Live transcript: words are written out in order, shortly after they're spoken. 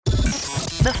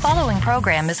The following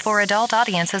program is for adult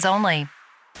audiences only.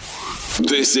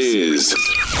 This is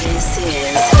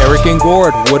Eric and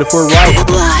Gord. What if we're right?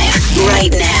 Live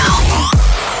right now.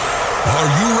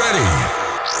 Are you ready?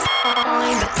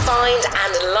 Find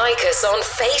and like us on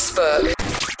Facebook.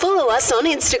 Follow us on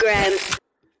Instagram.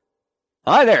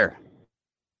 Hi there.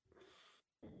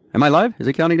 Am I live? Is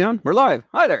it counting down? We're live.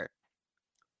 Hi there.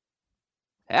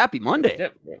 Happy Monday.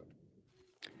 Yep.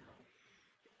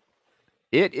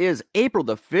 It is April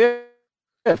the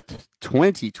 5th,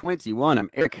 2021. I'm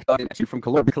Eric, talking to you from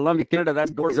Columbia, Canada.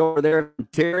 That's Gord's over there in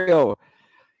Ontario.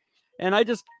 And I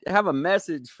just have a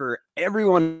message for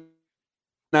everyone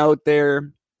out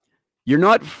there. You're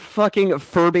not fucking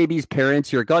fur babies'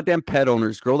 parents. You're goddamn pet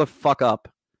owners. Grow the fuck up.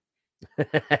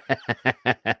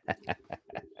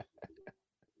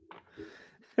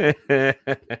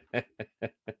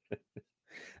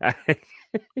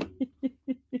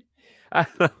 I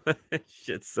love that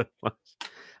shit so much.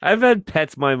 I've had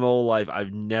pets my whole life.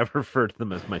 I've never referred to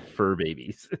them as my fur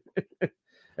babies.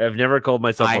 I've never called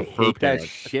myself a fur hate parent. that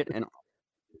shit. And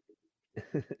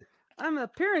I'm a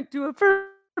parent to a fur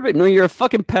baby. No, you're a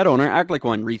fucking pet owner. Act like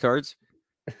one, retards.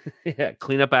 Yeah,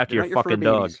 clean up after You're your not fucking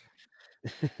dog.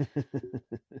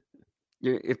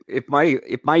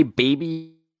 If my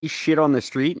baby shit on the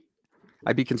street,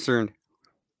 I'd be concerned.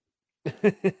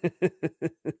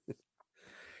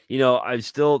 You know,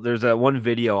 there's that one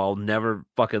video I'll never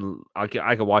fucking, I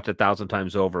could watch 1,000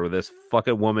 times over with this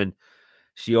fucking woman.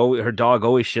 Her dog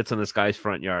always shits on this guy's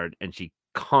front yard, and the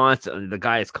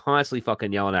guy is constantly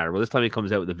fucking yelling at her. Well, this time he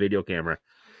comes out with a video camera.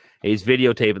 And he's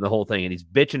videotaping the whole thing, and he's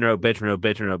bitching her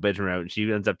out, and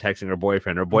she ends up texting her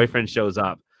boyfriend. Her boyfriend shows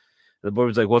up. The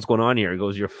boyfriend's like, "What's going on here?" He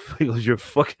goes, your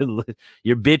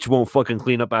bitch won't fucking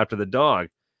clean up after the dog."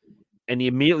 And he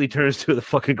immediately turns to the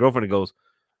fucking girlfriend and goes,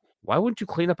 "Why wouldn't you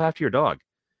clean up after your dog?"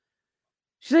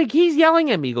 She's like, "He's yelling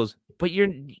at me." He goes, "But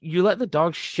you let the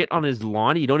dog shit on his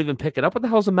lawn. You don't even pick it up. What the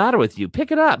hell's the matter with you?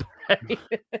 Pick it up."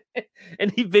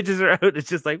 And he bitches her out. It's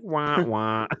just like, wah,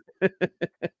 wah.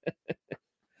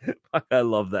 I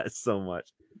love that so much.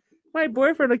 My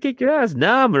boyfriend will kick your ass.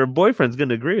 Nah, her boyfriend's going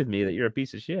to agree with me that you're a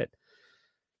piece of shit.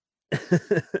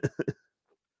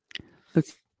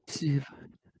 Let's see.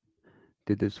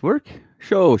 Did this work?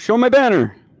 Show my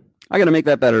banner. I got to make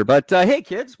that better. But hey,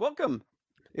 kids, welcome.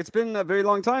 It's been a very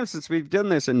long time since we've done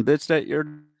this and bitched at your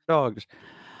dogs.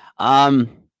 Oh,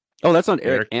 that's not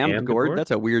Eric and Gord.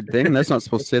 That's a weird thing. That's not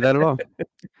supposed to say that at all.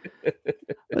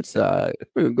 Let's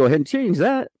we'll go ahead and change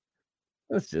that.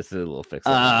 That's just a little fix.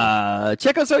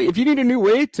 Check us out. If you need a new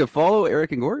way to follow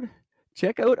Eric and Gord,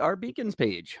 check out our Beacons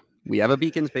page. We have a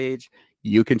Beacons page.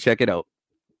 You can check it out.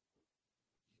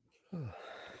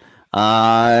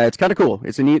 It's kind of cool.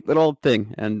 It's a neat little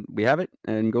thing, and we have it.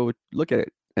 And go look at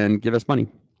it and give us money.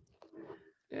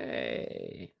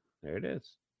 Hey, there it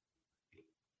is.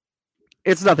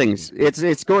 It's nothing.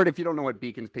 It's Gord. If you don't know what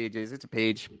Beacons page is, it's a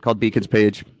page called Beacons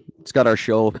page. It's got our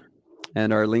show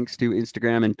and our links to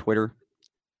Instagram and Twitter.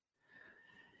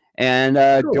 And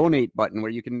Cool. donate button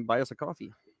where you can buy us a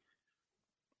coffee.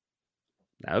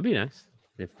 That would be nice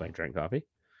if I drank coffee.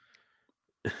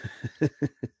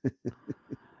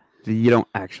 You don't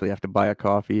actually have to buy a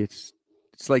coffee. It's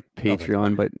like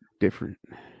Patreon, but different.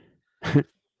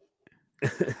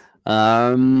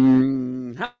 How's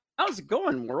it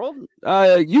going, world? We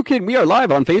are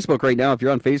live on Facebook right now. If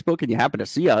you're on Facebook and you happen to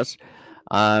see us,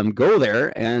 go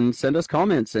there and send us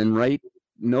comments and write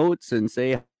notes and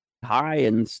say hi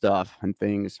and stuff and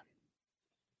things.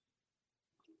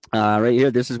 Right here,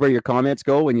 this is where your comments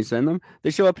go when you send them. They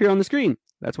show up here on the screen.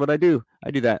 That's what I do. I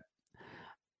do that.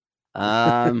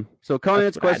 So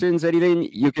comments, questions, anything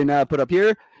you can put up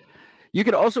here. You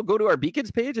can also go to our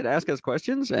Beacons page and ask us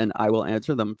questions, and I will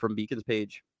answer them from Beacons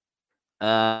page.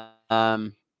 Because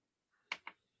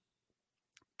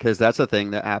that's a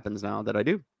thing that happens now that I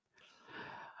do.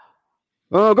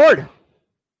 Oh, Gord.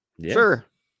 Yeah. Sure.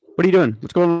 What are you doing?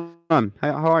 What's going on?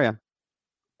 How are you?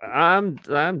 I'm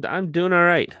doing all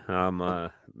right.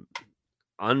 I'm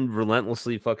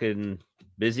unrelentlessly fucking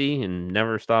busy and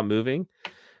never stop moving.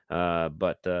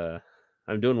 But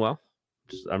I'm doing well.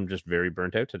 I'm just very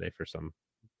burnt out today for some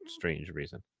strange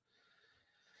reason.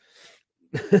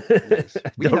 Nice.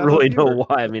 I don't really know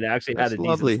why. I mean, I actually That's had a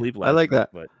lovely. decent sleep last I like night,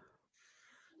 that. But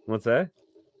what's that?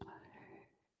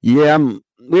 Yeah,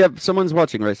 we have someone's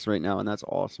watching us right now, and that's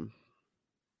awesome.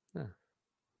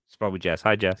 It's probably Jess.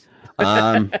 Hi, Jess.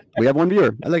 We have one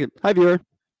viewer. I like it. Hi, viewer.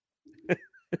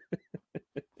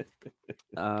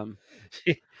 For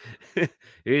wait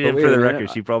the a record,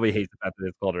 minute. she probably hates the fact that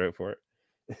it's called her out for it.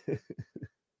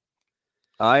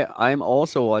 I'm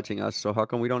also watching us, so how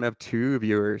come we don't have two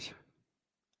viewers?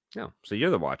 No, so you're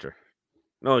the watcher.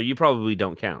 No, you probably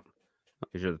don't count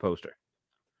because you're the poster.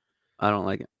 I don't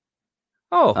like it.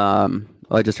 Oh,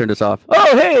 I just turned this off.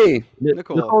 Oh, hey,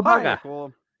 Nicole. Nicole Hi, Daga.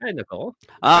 Nicole. Hey, Nicole.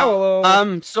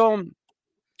 Hello. So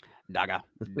Daga.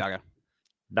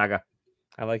 Daga.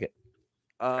 I like it.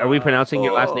 Are we pronouncing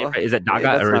your last name right? Is it Daga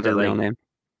That's or not is it her real like... name?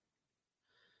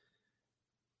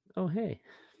 Oh, hey.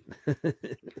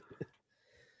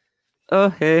 Oh,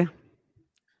 hey.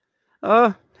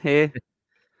 Oh, hey.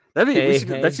 Hey,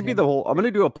 That should be the whole. I'm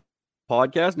gonna do a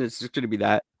podcast, and it's just gonna be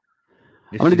that.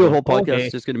 I'm I'm gonna do a whole podcast.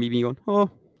 It's just gonna be me going, oh,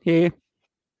 hey,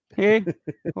 hey,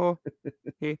 oh,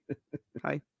 hey,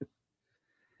 hi.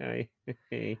 Hey.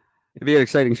 Hey. It'd be an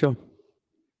exciting show.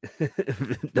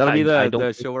 That'll be I the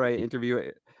don't- show where I interview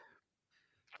it.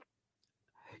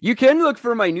 You can look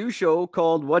for my new show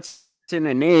called What's in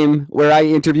a Name, where I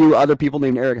interview other people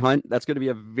named Eric Hunt. That's going to be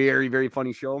a very, very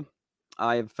funny show.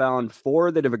 I have found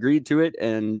 4 that have agreed to it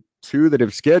and 2 that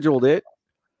have scheduled it.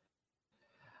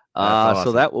 That's So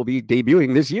awesome. that will be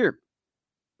debuting this year.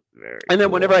 Very And then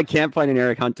cool. whenever I can't find an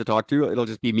Eric Hunt to talk to, it'll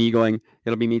just be me going,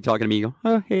 it'll be me talking to me, go,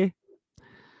 oh, hey.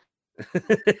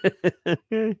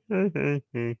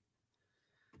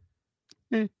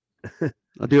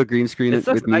 I'll do a green screen It's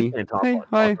with just, I me. can't talk Hey, about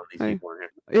hi, these hi. people in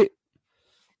here.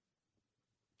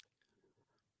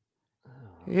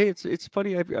 Hey, it's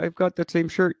funny. I've got that same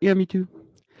shirt. Yeah, me too.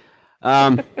 Hey,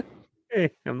 I'm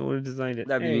the one who designed it.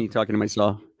 That'd be Hey. me talking to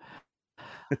myself.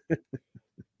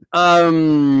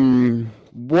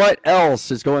 What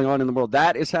else is going on in the world?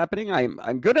 That is happening.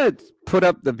 I'm gonna put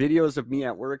up the videos of me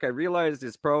at work. I realized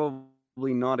it's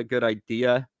probably not a good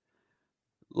idea,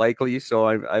 likely. So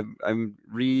I'm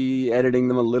re-editing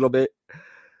them a little bit.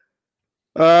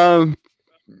 But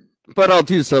I'll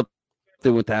do something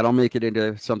with that. I'll make it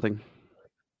into something.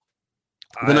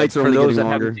 The nights are for only those getting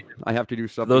that longer. haven't seen I have to do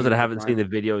For something. those that at the haven't time. seen the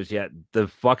videos yet, the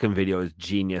fucking video is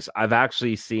genius. I've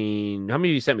actually seen... How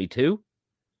many of you sent me? 2?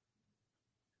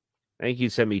 I think you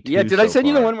sent me 2. Yeah, did I so send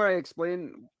you the far. one where I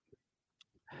explain?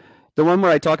 The one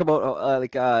where I talk about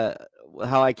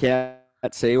how I can't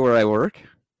say where I work?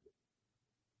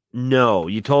 No,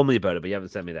 you told me about it, but you haven't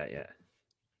sent me that yet.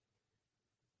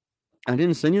 I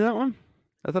didn't send you that one?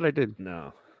 I thought I did.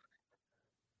 No.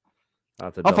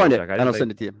 I'll find it check. and I'll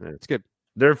send it to you. Yeah. It's good.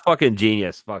 They're fucking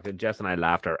genius. Fucking Jess and I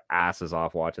laughed our asses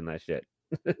off watching that shit.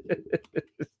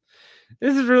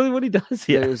 This is really what he does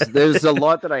here. There's a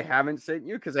lot that I haven't sent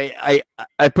you because I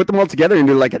put them all together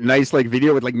into like a nice like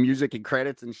video with like music and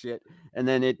credits and shit, and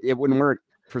then it wouldn't work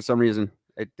for some reason.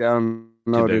 It big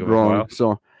downloaded of a wrong, file?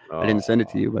 so I didn't send it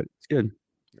to you, but it's good.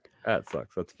 That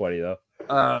sucks. That's funny though.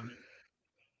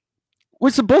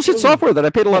 With some bullshit software that I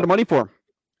paid a lot of money for,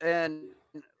 and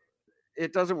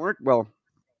it doesn't work well.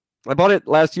 I bought it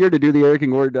last year to do the Eric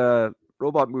and Gord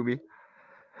robot movie,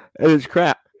 and it's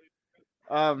crap.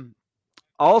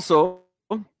 Also,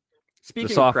 speaking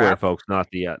The software, of crap, folks, not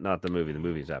the movie. The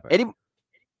movie's epic.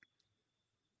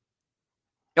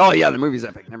 Oh yeah, the movie's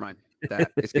epic. Never mind.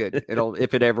 That it's good. It'll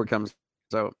if it ever comes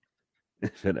out.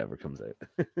 If it ever comes out.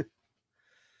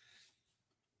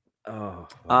 Oh.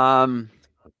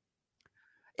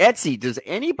 Etsy. Does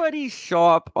anybody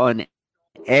shop on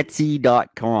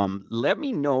Etsy.com? Let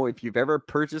me know if you've ever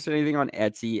purchased anything on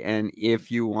Etsy and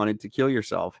if you wanted to kill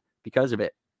yourself because of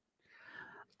it.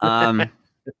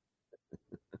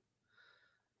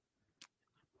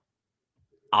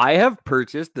 I have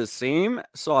purchased the same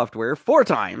software 4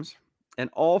 times, and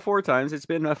all 4 times it's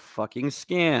been a fucking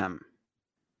scam.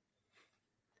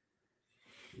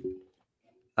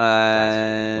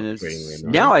 And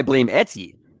now I blame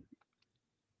Etsy.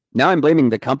 Now I'm blaming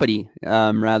the company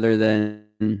rather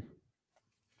than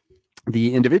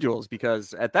the individuals,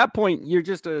 because at that point you're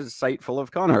just a site full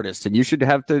of con artists, and you should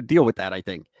have to deal with that, I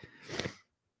think.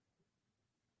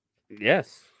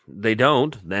 Yes, they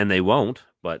don't, and they won't,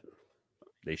 but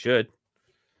they should.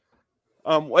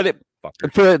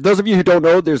 For those of you who don't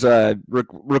know, there's a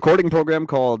recording program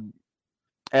called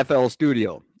FL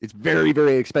Studio. It's very,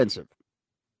 very expensive.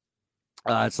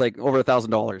 It's like over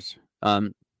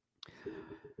 $1,000.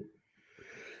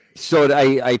 So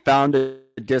I found a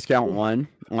discount one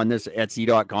on this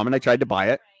Etsy.com, and I tried to buy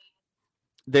it.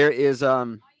 There is Are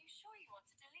you sure you want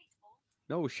to delete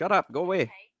all? No, shut up. Go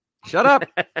away. Shut up.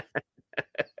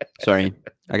 Sorry.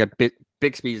 I got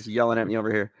Bixby's yelling at me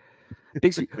over here.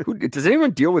 Bixby. Does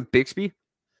anyone deal with Bixby?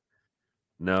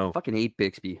 No. I fucking hate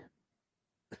Bixby.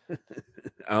 I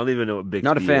don't even know what Bixby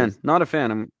Not a fan. is. Not a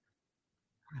fan.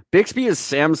 Bixby is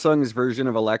Samsung's version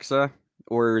of Alexa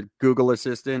or Google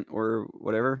Assistant or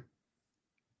whatever.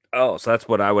 Oh, so that's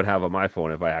what I would have on my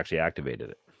phone if I actually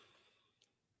activated it.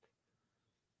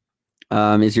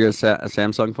 Is your a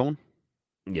Samsung phone?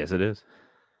 Yes, it is.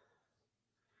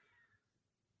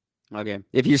 Okay.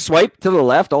 If you swipe to the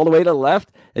left, all the way to the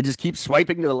left, and just keep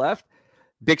swiping to the left,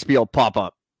 Bixby will pop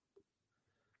up.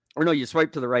 Or no, you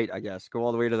swipe to the right, I guess. Go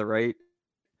all the way to the right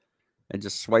and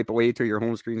just swipe away till your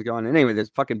home screen's gone. And anyway, this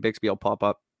fucking Bixby will pop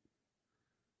up.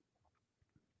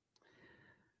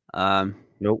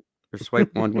 Nope. Or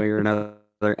swipe one way or another.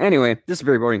 Anyway, this is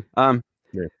very boring. Yeah.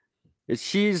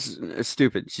 She's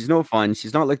stupid. She's no fun.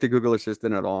 She's not like the Google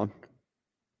Assistant at all.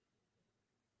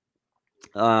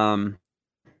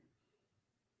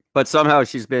 But somehow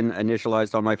she's been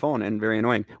initialized on my phone and very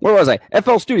annoying. Where was I?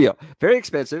 FL Studio. Very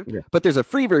expensive, but there's a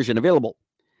free version available.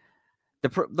 The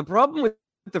problem with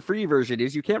the free version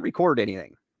is you can't record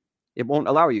anything. It won't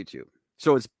allow you to.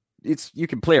 So it's you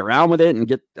can play around with it and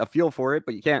get a feel for it,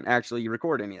 but you can't actually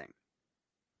record anything.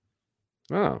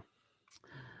 Oh.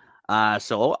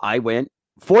 So I went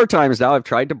 4 times now. I've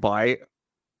tried to buy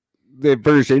the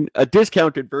version, a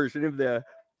discounted version of the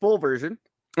full version,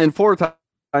 and 4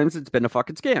 times it's been a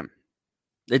fucking scam.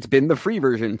 It's been the free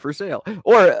version for sale.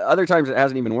 Or other times it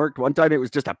hasn't even worked. One time it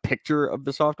was just a picture of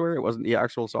the software. It wasn't the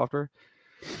actual software.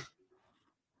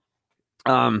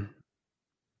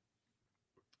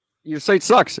 Your site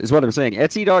sucks, is what I'm saying.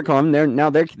 Etsy.com,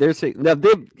 they're saying, now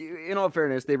they've, in all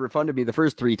fairness, they refunded me the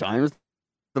first 3 times.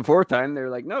 The 4th time, they're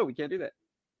like, no, we can't do that.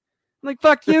 I'm like,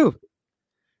 fuck you.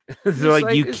 They're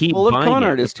like, you keep full of buying con it.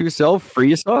 artists who sell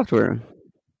free software.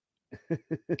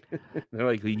 They're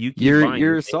like, you keep Your buying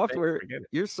it. software, Forget it.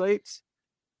 your sites.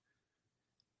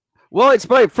 Well, it's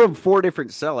probably from 4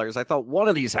 different sellers. I thought one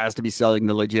of these has to be selling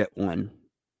the legit one.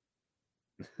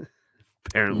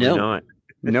 Apparently No. not.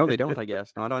 No, they don't, I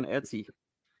guess. Not on Etsy.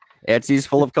 Etsy's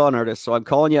full of con artists, so I'm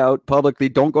calling you out publicly.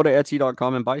 Don't go to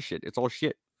Etsy.com and buy shit. It's all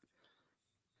shit.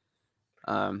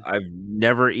 I've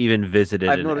never even visited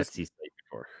an Etsy site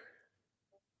before.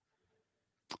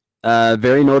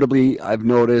 Very notably, I've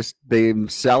noticed them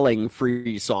selling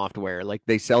free software. Like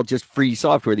they sell just free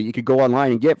software that you could go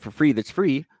online and get for free. That's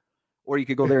free, or you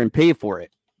could go there and pay for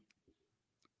it.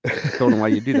 Don't know why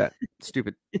you do that. It's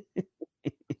stupid.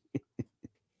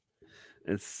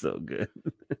 It's so good.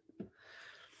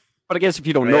 But I guess if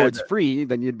you don't know it's free,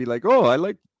 then you'd be like, "Oh, I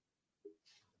like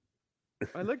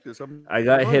this." I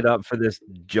got hit up for this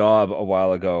job a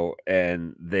while ago,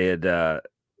 and they had I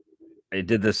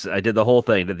did the whole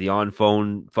thing, did the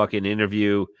on-phone fucking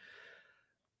interview.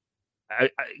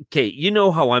 Okay, you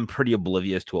know how I'm pretty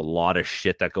oblivious to a lot of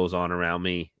shit that goes on around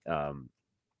me,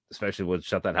 especially with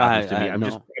stuff that happens to me. I'm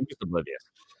just oblivious.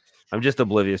 I'm just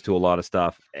oblivious to a lot of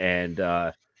stuff, and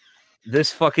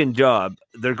this fucking job,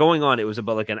 they're going on. It was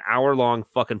about like an hour-long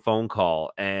fucking phone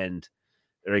call, and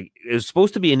it was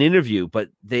supposed to be an interview, but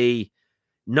they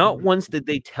not once did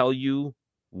they tell you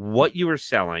what you were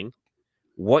selling,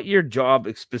 what your job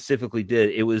specifically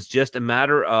did. It was just a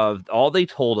matter of all they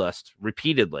told us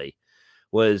repeatedly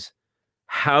was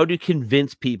how to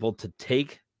convince people to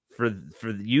take for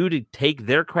you to take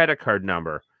their credit card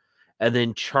number and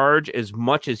then charge as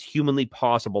much as humanly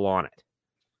possible on it.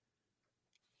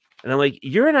 And I'm like,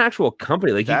 you're an actual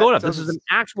company. Like, you go up, this is an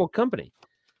actual company.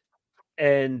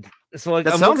 And so, like,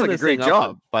 that I'm sounds like a this great thing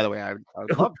job, up. by the way. I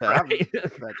would love to have Right?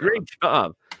 that Great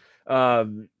job.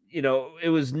 You know, it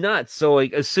was nuts. So,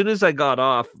 like, as soon as I got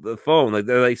off the phone, like,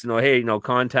 they're like, hey,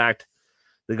 contact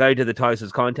the guy who did the talk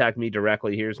says, contact me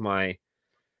directly. Here's my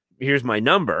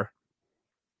number.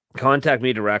 Contact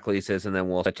me directly, he says, and then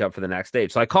we'll set you up for the next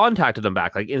stage. So I contacted him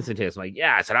back like instantaneously. Like,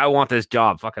 yeah, I said, I want this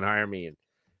job. Fucking hire me and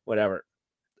whatever.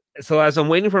 So as I'm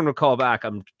waiting for him to call back,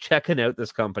 I'm checking out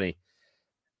this company.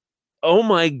 Oh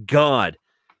my God.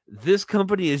 This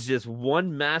company is just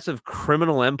one massive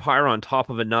criminal empire on top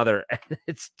of another. And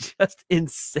it's just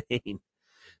insane.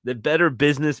 The Better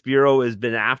Business Bureau has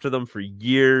been after them for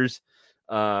years.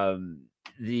 The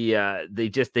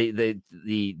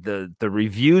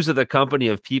reviews of the company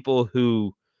of people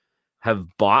who have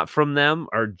bought from them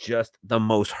are just the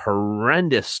most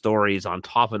horrendous stories on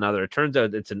top of another. It turns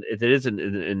out it is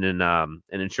an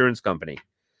insurance company,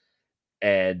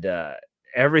 and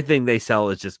everything they sell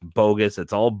is just bogus.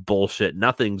 It's all bullshit.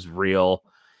 Nothing's real.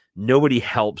 Nobody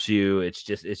helps you. It's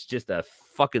just a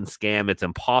fucking scam. It's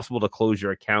impossible to close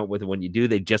your account with it. When you do,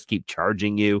 they just keep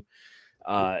charging you.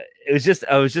 I was just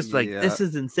like, this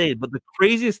is insane. But the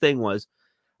craziest thing was,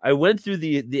 I went through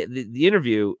the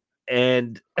interview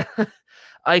and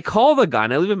I call the guy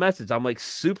and I leave a message. I'm like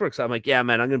super excited. I'm like, yeah,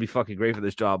 man, I'm gonna be fucking great for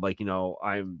this job. Like, I'm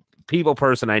a people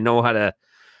person. I know how to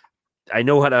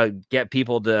get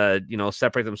people to,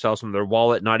 separate themselves from their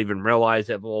wallet, not even realize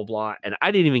it, blah, blah, blah. And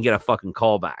I didn't even get a fucking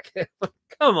call back.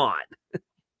 Come on.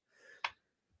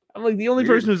 I'm like the only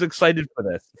Weird. person who's excited for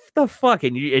this. What the fuck?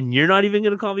 And you're not even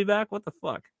gonna call me back? What the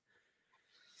fuck?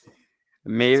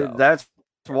 Maybe So- that's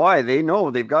why they know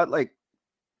they've got like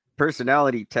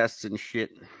personality tests and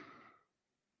shit.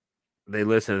 They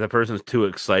listen. If the person's too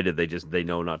excited, they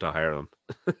know not to hire them.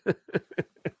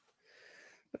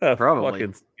 Probably. I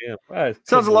Sounds a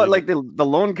couldn't lot believe like the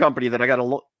loan company that I got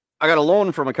a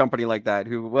loan from a company like that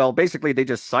who, well, basically they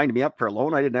just signed me up for a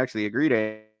loan. I didn't actually agree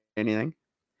to anything.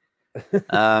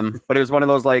 But it was one of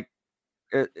those like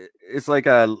it's like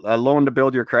a loan to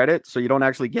build your credit, so you don't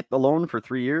actually get the loan for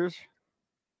 3 years.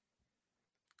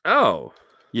 Oh,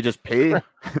 You just pay.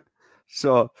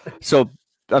 so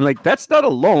I'm like, that's not a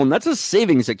loan, that's a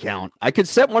savings account. I could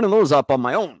set one of those up on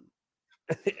my own.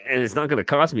 and it's not going to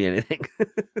cost me anything.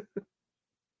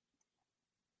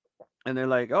 And they're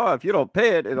like, oh, if you don't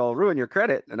pay it, it'll ruin your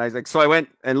credit. And I was like, so I went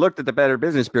and looked at the Better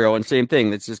Business Bureau, and same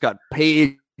thing. It's just got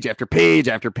page after page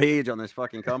after page on this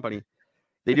fucking company.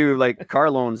 They do like car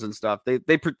loans and stuff. They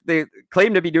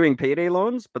claim to be doing payday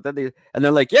loans, but then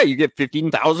they're like, yeah, you get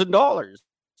 $15,000,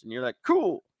 and you're like,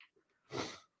 cool.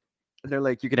 And they're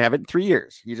like, you can have it in 3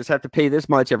 years. You just have to pay this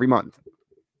much every month.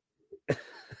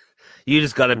 You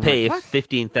just got to I'm pay like, what?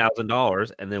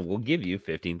 $15,000, and then we'll give you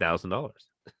 $15,000.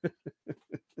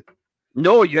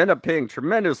 No, you end up paying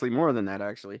tremendously more than that,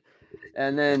 actually.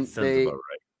 And then Sounds about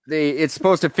right. it's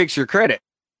supposed to fix your credit.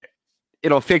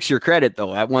 It'll fix your credit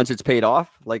though once it's paid off,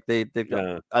 like they've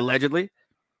got, allegedly.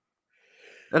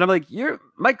 And I'm like,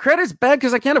 my credit's bad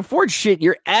because I can't afford shit.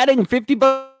 You're adding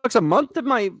 $50 a month to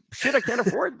my shit I can't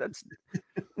afford. That's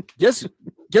guess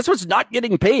what's not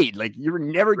getting paid? Like you're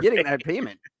never getting that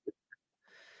payment.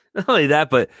 Not only that,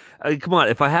 but come on,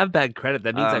 if I have bad credit,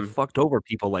 that means I Um, fucked over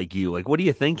people like you. Like, what are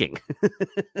you thinking?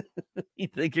 You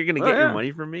think you're gonna Oh, get your yeah.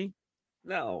 money from me?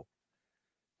 No,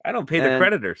 I don't pay the And-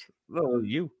 creditors. No,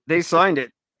 you. They signed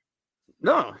it.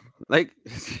 No, like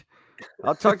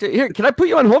I'll talk to you here. Can I put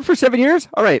you on hold for 7 years?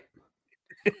 All right.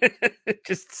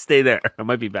 Just stay there. I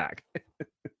might be back.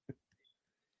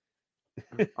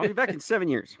 I'll be back in 7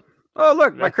 years. Oh,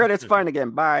 look, my credit's fine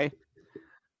again. Bye.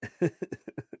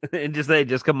 And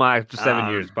just come on after 7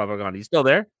 years, Papa Gandhi. You still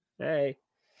there? Hey.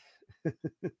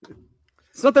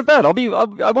 It's not that bad. I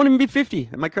won't even be 50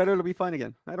 and my credit will be fine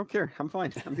again. I don't care. I'm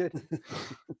fine. I'm good.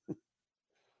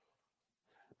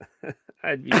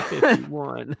 I'd be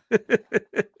 51.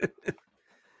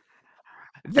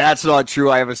 That's not true.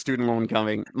 I have a student loan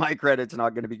coming. My credit's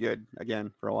not going to be good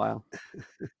again for a while.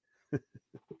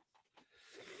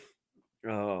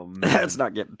 Oh man. That's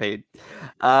not getting paid.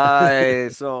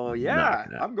 So yeah,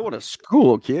 No. I'm going to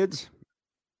school, kids.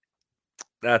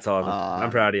 That's awesome. I'm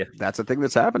proud of you. That's the thing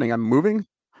that's happening. I'm moving.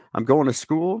 I'm going to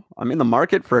school. I'm in the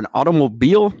market for an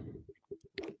automobile.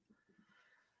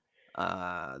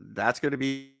 That's going to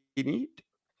be neat.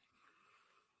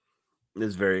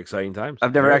 It's very exciting times.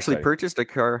 I've never Very actually exciting. purchased a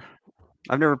car.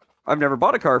 I've never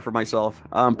bought a car for myself.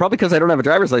 Probably because I don't have a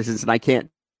driver's license and I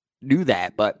can't do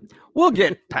that. But we'll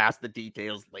get past the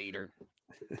details later.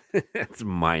 It's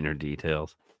minor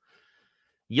details.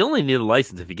 You only need a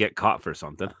license if you get caught for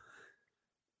something.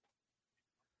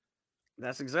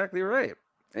 That's exactly right.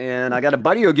 And I got a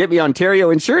buddy who'll get me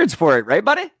Ontario insurance for it, right,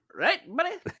 buddy? Right,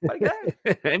 buddy? Buddy guy?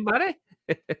 Hey, buddy.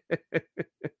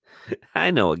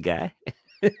 I know a guy.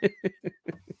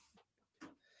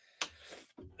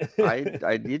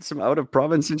 I need some out of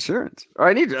province insurance. Or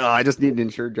I just need an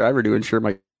insured driver to insure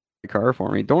my car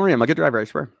for me. Don't worry, I'm a good driver, I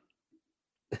swear.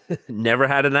 Never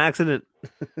had an accident.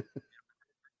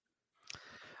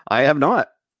 I have not.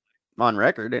 On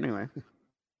record, anyway.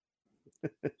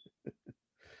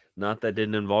 Not that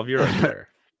didn't involve your underwear.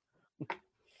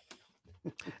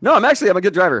 No, I'm a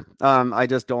good driver. I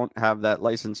just don't have that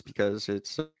license because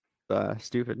it's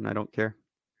stupid and I don't care.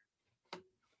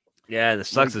 Yeah, and the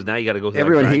sucks is now you got to go through that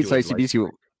Everyone hates graduate ICBC.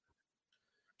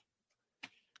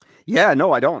 Yeah,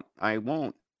 no, I don't. I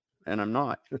won't. And I'm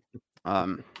not.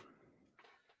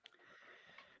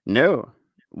 No.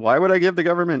 Why would I give the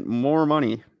government more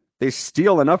money? They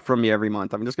steal enough from me every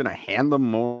month. I'm just going to hand them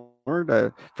more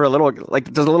for a little,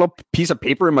 like, does a little piece of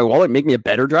paper in my wallet make me a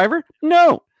better driver?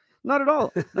 No, not at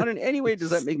all. Not in any way does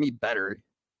that make me better.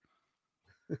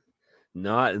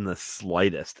 Not in the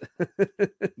slightest.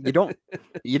 You don't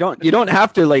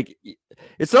have to, like,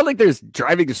 it's not like there's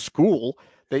driving school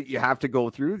that you have to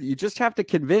go through. You just have to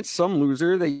convince some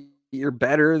loser that you're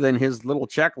better than his little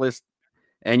checklist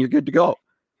and you're good to go.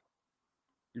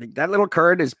 That little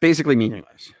card is basically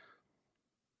meaningless.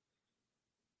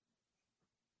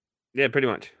 Yeah, pretty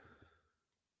much.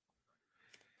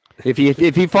 If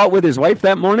he fought with his wife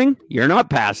that morning, you're not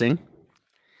passing.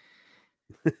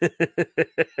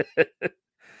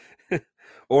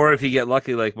 Or if you get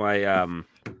lucky, like my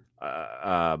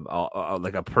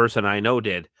like a person I know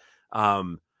did,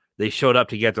 they showed up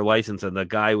to get their license, and the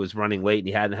guy was running late, and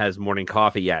he hadn't had his morning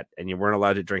coffee yet, and you weren't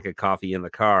allowed to drink a coffee in the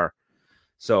car.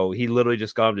 So he literally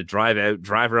just got him to drive out,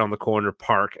 drive around the corner,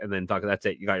 park, and then talk. That's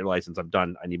it. You got your license. I'm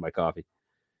done. I need my coffee.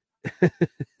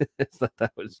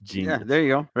 That was genius. Yeah, there you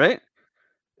go. Right.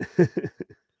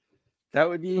 That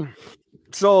would be.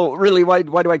 So really, why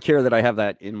do I care that I have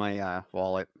that in my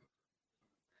wallet?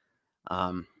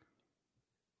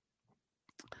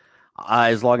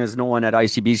 As long as no one at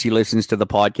ICBC listens to the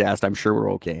podcast, I'm sure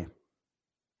we're okay.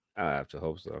 I have to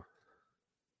hope so.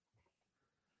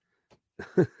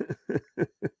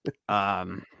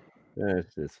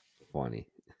 That's just funny.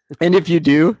 And if you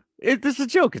do, this is a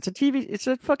joke. It's a TV. It's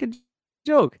a fucking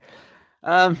joke.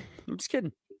 I'm just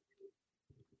kidding.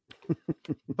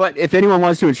 But if anyone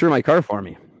wants to insure my car for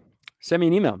me, send me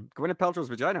an email. Gwyneth Paltrow's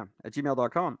vagina at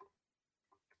gmail.com.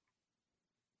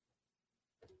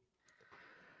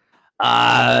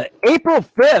 April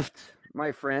 5th,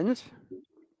 my friends.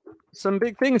 Some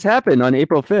big things happened on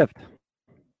April 5th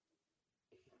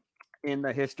in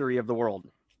the history of the world.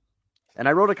 And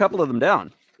I wrote a couple of them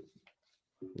down.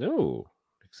 Oh,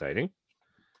 exciting.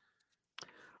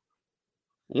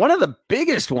 One of the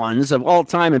biggest ones of all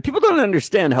time, and people don't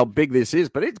understand how big this is,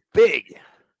 but it's big.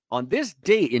 On this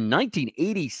date in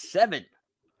 1987,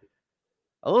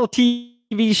 a little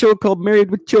TV show called Married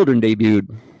with Children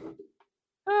debuted.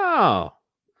 Oh,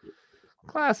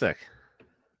 classic.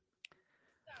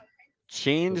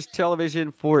 Changed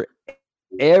television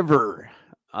forever.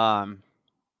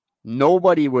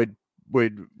 Nobody would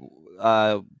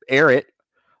air it.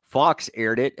 Fox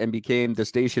aired it and became the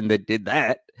station that did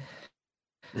that.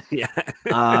 Yeah.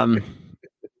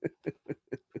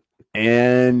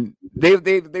 And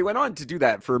they went on to do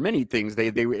that for many things.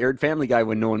 They aired Family Guy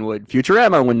when no one would,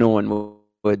 Futurama when no one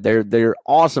would. They're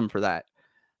awesome for that.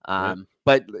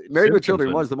 But Married with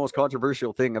Children was the most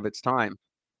controversial thing of its time.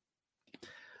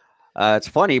 It's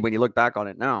funny when you look back on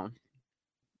it now,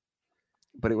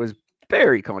 but it was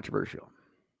very controversial.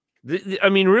 I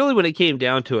mean, really, when it came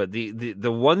down to it,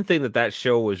 the one thing that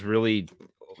show was really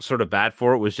sort of bad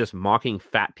for it was just mocking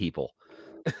fat people.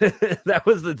 That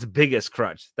was its biggest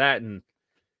crutch. That and,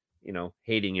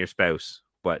 hating your spouse,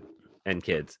 and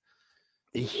kids.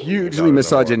 Hugely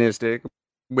misogynistic.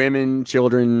 Women,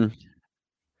 children.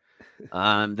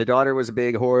 The daughter was a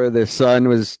big whore. The son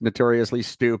was notoriously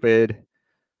stupid.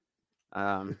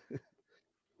 And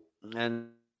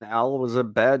Al was a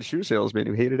bad shoe salesman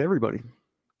who hated everybody.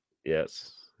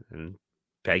 Yes. And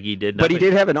Peggy did nothing. But he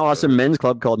did have an awesome men's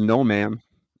club called No Ma'am.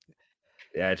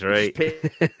 Yeah, that's right.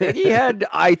 Peggy had,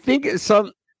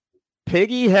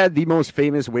 Peggy had the most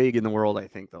famous wig in the world, I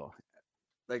think, though.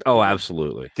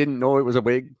 Absolutely. Didn't know it was a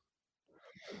wig.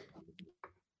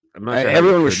 I'm not sure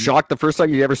everyone was shocked the first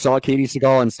time you ever saw Katie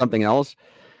Seagal in something else.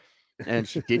 And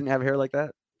she didn't have hair like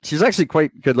that. She's actually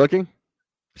quite good looking.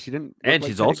 And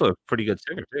she's also a pretty good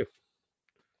singer, too.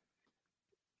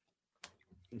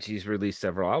 She's released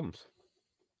several albums.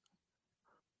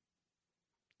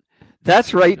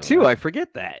 That's right, too. I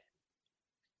forget that.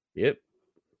 Yep.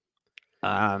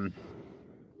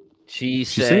 She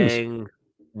sang sings.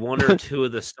 one or two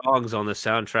of the songs on the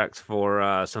soundtracks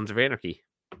for Sons of Anarchy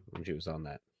when she was on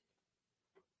that.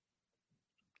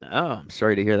 Oh, I'm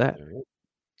sorry to hear that.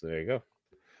 So there you go.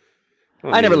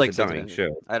 Well, I never liked the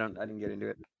show. I didn't get into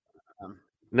it.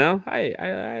 No,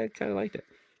 I kind of liked it.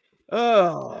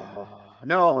 Oh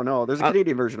no! There's a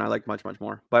Canadian version I like much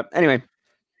more. But anyway,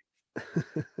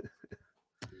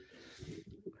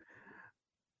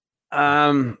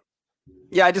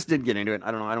 yeah, I just didn't get into it.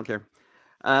 I don't know. I don't care.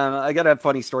 I got a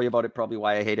funny story about it, probably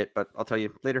why I hate it, but I'll tell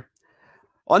you later.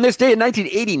 On this day in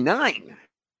 1989,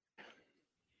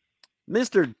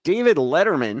 Mr. David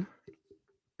Letterman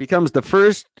becomes the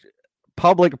first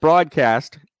public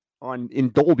broadcast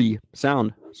in Dolby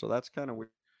sound. So that's kind of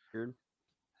weird.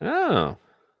 Oh,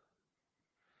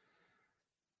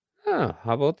 how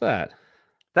about that?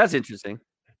 That's interesting.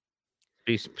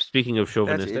 Speaking of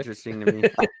chauvinistic, that's interesting to me.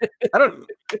 I don't.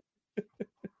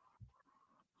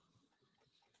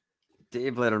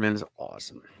 Dave Letterman's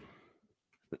awesome.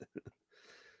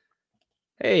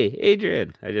 Hey,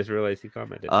 Adrian! I just realized he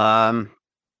commented. What's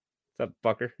up,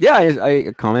 fucker? Yeah,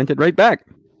 I commented right back.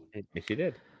 Yes, you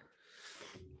did.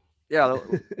 Yeah,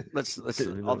 let's.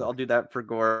 I'll do that for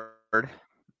Gord.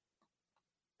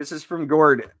 This is from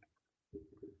Gord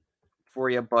for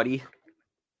you, buddy.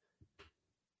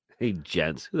 Hey,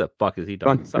 gents, who the fuck is he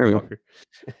talking? There we go.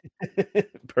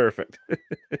 Perfect.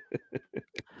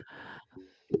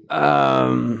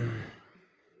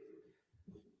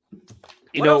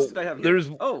 What else did I have here? There's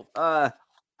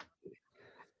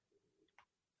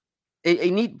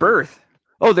a neat birth.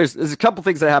 Oh, there's a couple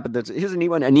things that happened. Here's a neat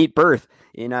one. A neat birth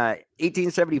in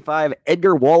 1875.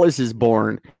 Edgar Wallace is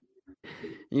born.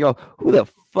 And you go, who the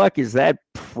fuck is that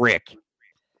prick?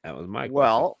 That was my question.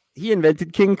 Well, he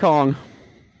invented King Kong.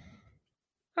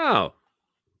 Oh.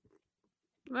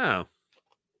 No.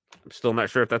 I'm still not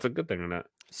sure if that's a good thing or not.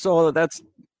 So that's,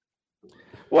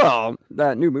 well,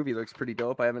 that new movie looks pretty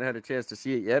dope. I haven't had a chance to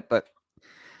see it yet, but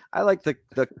I like the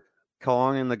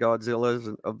Kong and the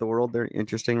Godzillas of the world. They're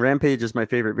interesting. Rampage is my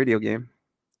favorite video game.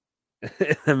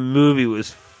 The movie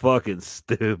was fucking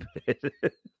stupid.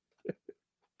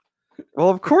 Well,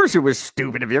 of course it was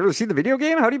stupid. Have you ever seen the video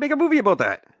game? How do you make a movie about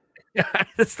that?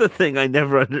 That's the thing I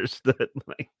never understood.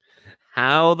 Like,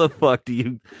 how the fuck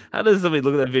how does somebody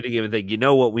look at that video game and think, you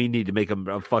know what we need to make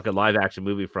a fucking live action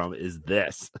movie from is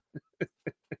this?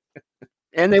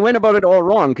 And they went about it all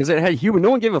wrong because it had human. No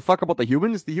one gave a fuck about the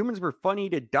humans. The humans were funny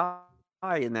to die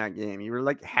in that game. You were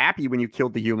like happy when you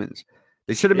killed the humans.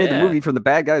 They should have made the movie from the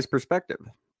bad guy's perspective.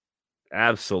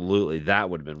 Absolutely. That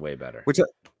would have been way better.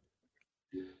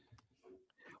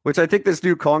 Which I think this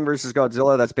new Kong versus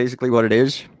Godzilla, that's basically what it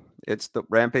is. It's the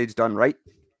Rampage done right.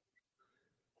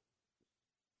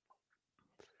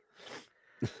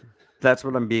 That's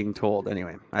what I'm being told.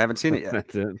 Anyway, I haven't seen it yet.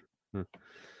 That's it.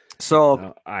 So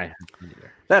No,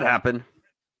 that happened.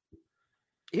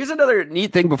 Here's another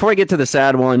neat thing before I get to the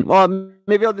sad one. Well,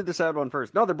 maybe I'll do the sad one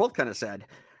first. No, they're both kind of sad.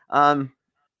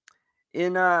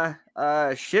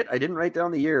 Shit, I didn't write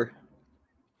down the year.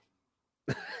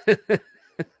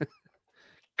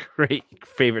 Great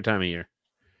favorite time of year.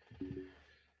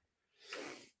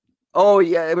 Oh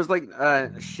yeah, it was like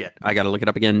shit. I gotta look it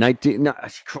up again. 19. No,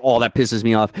 oh, that pisses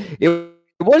me off. It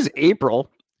was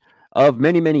April of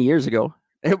many years ago.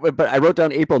 But I wrote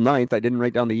down April 9th. I didn't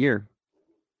write down the year.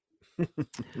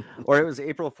 Or it was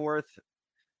April 4th,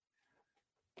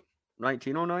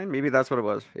 1909. Maybe that's what it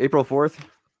was. April 4th,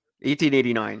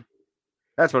 1889.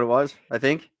 That's what it was, I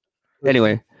think.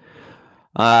 Anyway,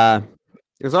 it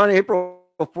was on April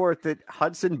 4th that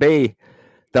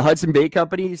the Hudson Bay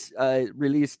companies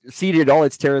ceded all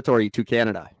its territory to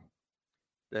Canada.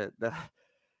 Because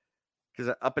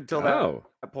up until that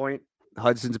point,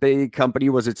 Hudson's Bay Company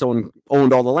was owned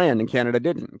all the land, and Canada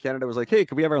didn't. And Canada was like, "Hey,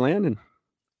 can we have our land?" And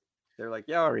they're like,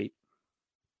 "Yeah, all right."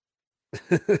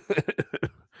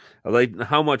 Like,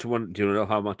 how much? Do you know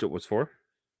how much it was for?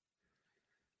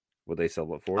 What they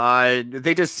sell it for?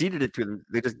 They just ceded it to them.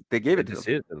 They gave it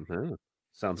to them. Huh.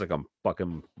 Sounds like a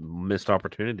fucking missed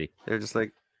opportunity. They're just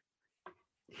like,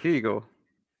 "Here you go.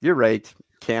 You're right,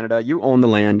 Canada. You own the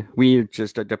land. We're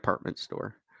just a department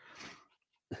store."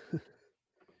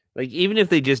 Like, even if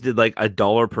they just did like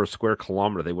 $1 per square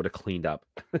kilometer, they would have cleaned up.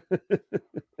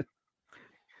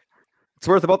 It's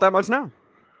worth about that much now.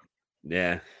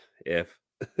 Yeah, if.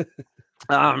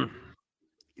 Could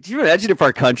you imagine if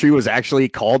our country was actually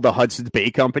called the Hudson's Bay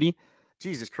Company?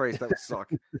 Jesus Christ, that would suck.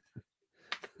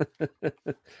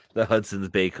 The Hudson's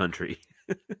Bay Country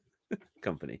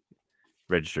Company,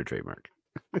 registered trademark.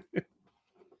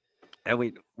 And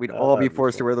we'd all be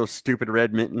forced to wear those stupid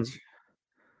red mittens.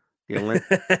 The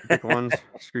Olympic ones.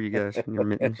 Screw you guys and your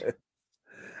mittens.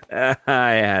 I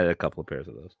had a couple of pairs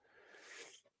of those.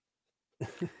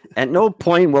 At no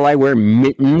point will I wear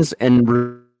mittens and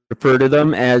refer to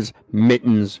them as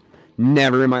mittens.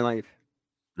 Never in my life.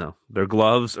 No, they're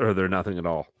gloves or they're nothing at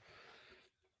all.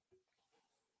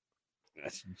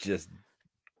 That's just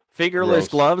fingerless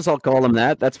gross. Gloves. I'll call them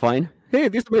that. That's fine. Hey,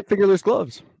 these are my fingerless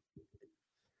gloves.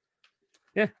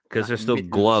 Yeah, because they're still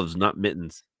gloves, not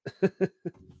mittens.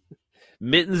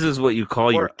 Mittens is what you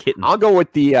call your kitten. I'll go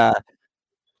with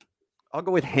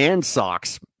hand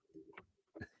socks.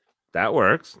 That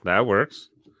works.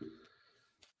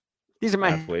 These are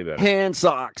my way better. hand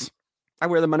socks. I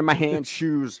wear them under my hand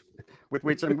shoes, with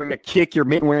which I'm going to kick your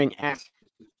mitten wearing ass.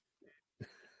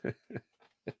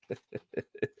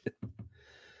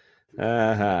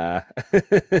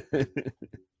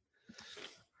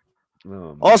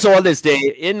 Also on this day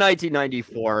in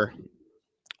 1994,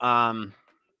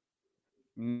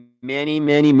 many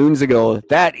moons ago,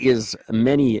 that is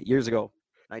many years ago,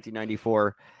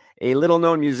 1994, a little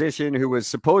known musician who was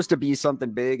supposed to be something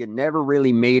big and never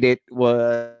really made it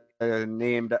was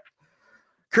named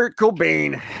Kurt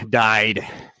Cobain died.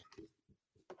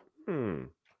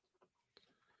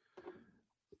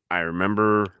 I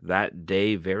remember that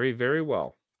day very, very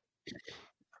well.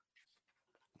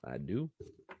 I do.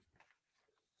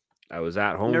 I was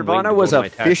at home. Nirvana was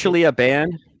officially a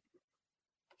band.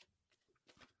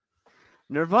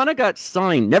 Nirvana got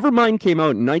signed. Nevermind came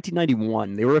out in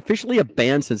 1991. They were officially a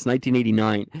band since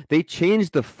 1989. They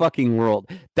changed the fucking world.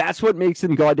 That's what makes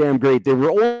them goddamn great. They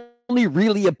were only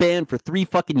really a band for 3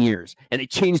 fucking years, and they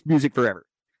changed music forever.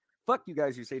 Fuck you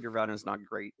guys who say Nirvana is not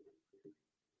great.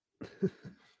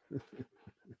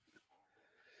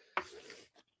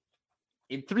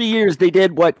 In 3 years, they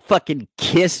did what fucking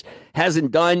Kiss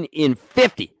hasn't done in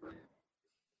 50.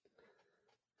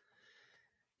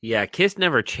 Yeah, Kiss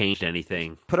never changed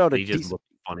anything. Put out a They just decent- looked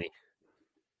funny.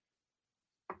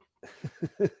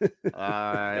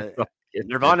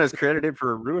 Nirvana is credited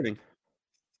for ruining.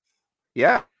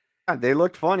 Yeah, they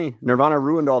looked funny. Nirvana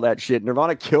ruined all that shit.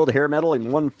 Nirvana killed hair metal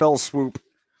in one fell swoop.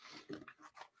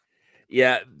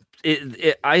 Yeah,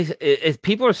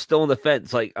 people are still on the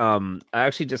fence. Like, I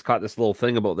actually just caught this little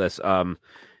thing about this.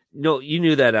 No, you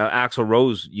knew that Axl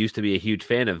Rose used to be a huge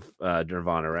fan of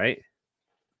Nirvana, right?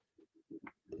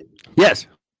 Yes.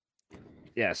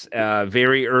 Yes.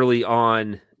 Very early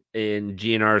on in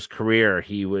GNR's career,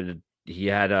 he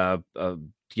had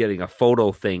getting a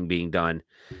photo thing being done,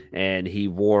 and he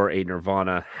wore a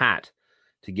Nirvana hat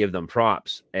to give them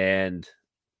props. And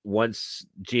once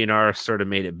GNR sort of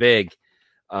made it big,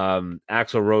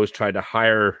 Axl Rose tried to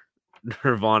hire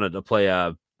Nirvana to play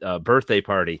a birthday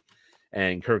party,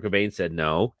 and Kurt Cobain said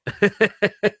no.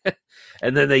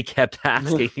 And then they kept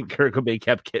asking, and Kurt Cobain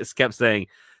kept saying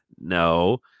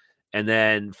no. And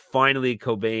then finally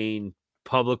Cobain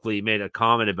publicly made a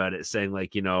comment about it, saying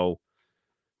like, you know,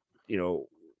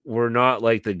 we're not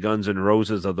like the Guns N'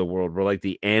 Roses of the world. We're like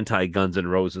the anti-Guns N'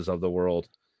 Roses of the world.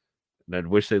 And I'd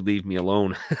wish they'd leave me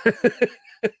alone.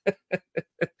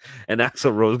 And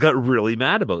Axl Rose got really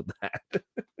mad about that.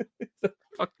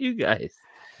 Fuck you guys.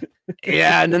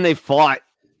 Yeah, and then they fought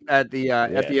at the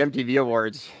MTV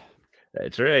Awards.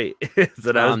 That's right.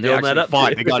 So I was They building that actually up. fought.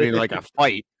 too. They got into like a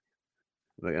fight.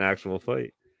 Like an actual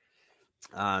fight.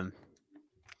 And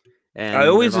I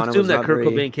always Nirvana assumed was that not Kurt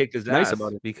very Cobain kicked his nice ass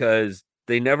about it. because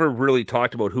they never really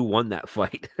talked about who won that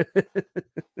fight.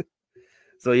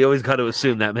 So you always got to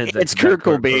assume that meant that It's Kurt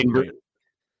Cobain.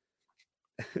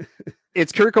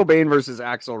 It's Kurt Cobain versus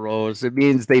Axl Rose. It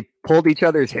means they pulled each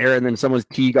other's hair and then someone's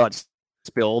tea got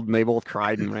spilled and they both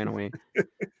cried and ran away.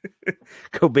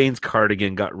 Cobain's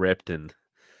cardigan got ripped and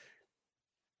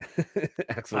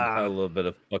Axl got a little bit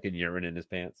of fucking urine in his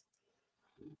pants.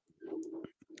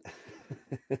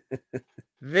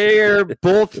 They're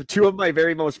both two of my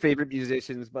very most favorite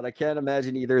musicians, but I can't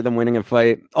imagine either of them winning a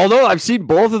fight. Although I've seen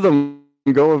both of them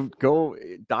go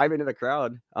dive into the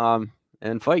crowd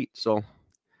and fight. So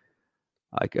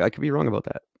I could be wrong about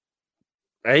that.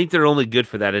 I think they're only good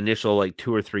for that initial like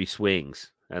 2 or 3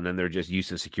 swings, and then they're just used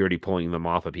to security pulling them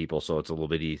off of people, so it's a little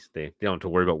bit easy. They don't have to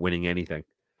worry about winning anything.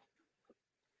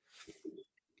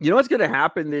 You know what's going to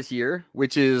happen this year,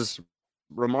 which is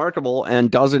remarkable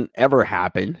and doesn't ever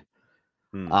happen.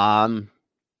 Dave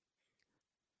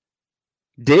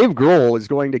Grohl is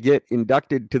going to get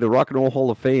inducted to the Rock and Roll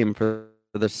Hall of Fame for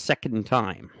the second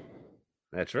time.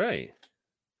 That's right.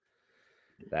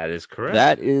 That is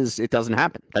correct. It doesn't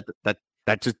happen.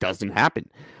 That just doesn't happen.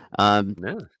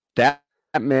 No. That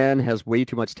man has way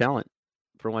too much talent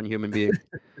for one human being.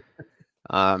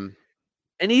 And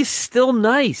he's still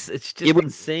nice. It's just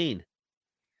insane.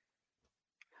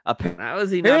 How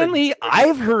is he Apparently,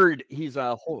 I've heard he's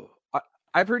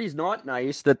not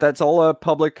nice. That's all a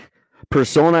public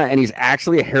persona, and he's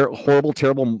actually a horrible,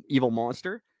 terrible, evil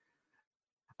monster.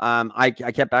 I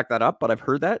can't back that up, but I've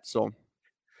heard that. So,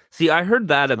 see, I heard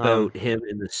that about him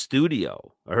in the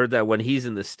studio. I heard that when he's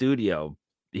in the studio,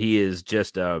 he is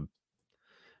just for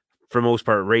most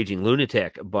part, raging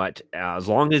lunatic. But as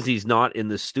long as he's not in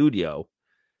the studio,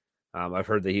 I've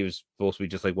heard that he was supposed to be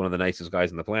just like one of the nicest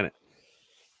guys on the planet.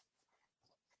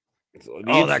 So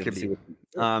that could be.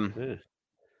 Yeah.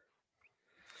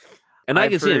 And I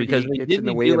can see it because didn't he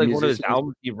do like one of his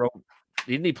albums he wrote?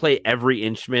 Didn't he play every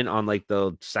instrument on like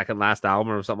the second last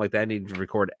album or something like that? And he'd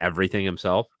record everything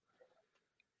himself.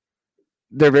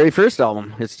 Their very first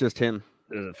album, it's just him.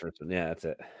 The first one, yeah, that's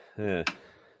it. Yeah.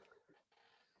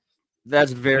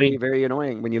 That's very, very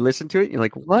annoying. When you listen to it, you're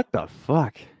like, "What the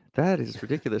fuck? That is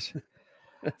ridiculous."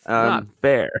 That's not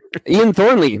fair. Ian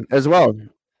Thornley as well.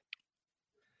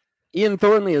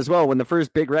 When the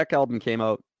first Big Wreck album came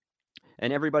out,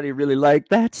 and everybody really liked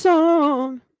that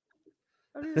song.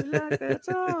 I really like that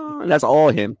song. And that's all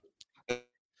him.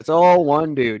 It's all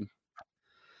one dude.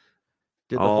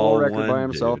 Did the whole record by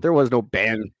himself. Dude. There was no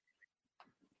band.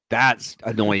 That's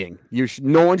annoying.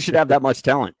 No one should have that much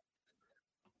talent.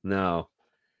 No.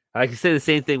 I can say the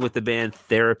same thing with the band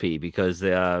Therapy because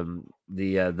the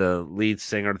lead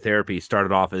singer of Therapy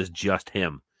started off as just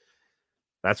him.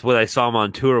 That's what I saw him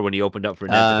on tour when he opened up for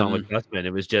Atomic Dustman.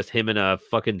 It was just him and a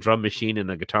fucking drum machine and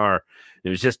a guitar. It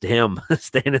was just him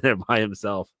standing there by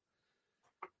himself.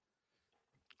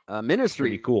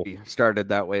 Ministry Pretty cool. started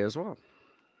that way as well.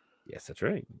 Yes, that's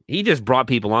right. He just brought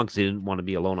people on because he didn't want to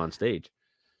be alone on stage.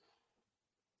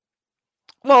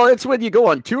 Well, it's when you go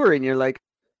on tour and you're like,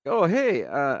 oh, hey,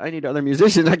 I need other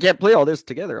musicians. I can't play all this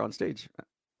together on stage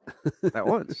at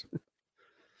once.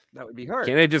 That would be hard.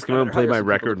 Can't I just come out and play my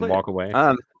record and walk away?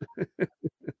 Um,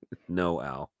 No,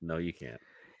 Al. No, you can't.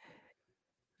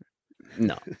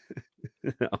 no.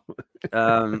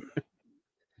 No.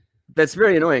 That's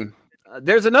very annoying.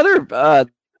 There's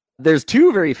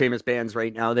two very famous bands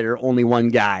right now that are only one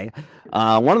guy.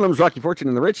 One of them is Rocky Fortune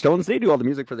and the Richtones. They do all the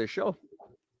music for this show.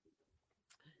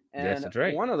 And yes, that's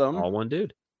right. One of them, all one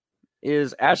dude,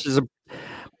 is Ashes of.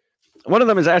 One of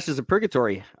them is Ashes of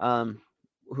Purgatory,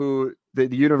 who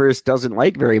the universe doesn't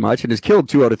like very much and has killed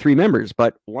 2 out of 3 members.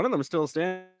 But one of them is still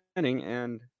standing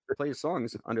and plays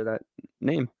songs under that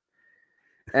name,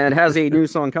 and has a new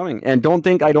song coming. And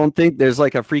I don't think there's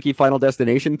like a freaky Final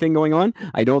Destination thing going on.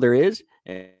 I know there is,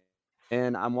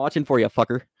 and I'm watching for you,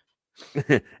 fucker.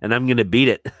 and I'm gonna beat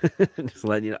it. Just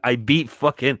letting you know, I beat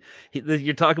fucking.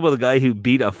 You're talking about the guy who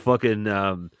beat a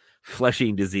fucking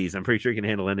flesh-eating disease. I'm pretty sure he can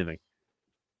handle anything.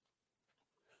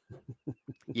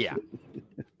 Yeah.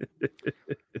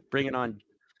 Bringing on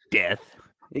death.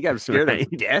 You got him scared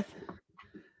of death.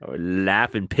 Or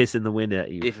laugh and piss in the wind at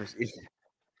you. If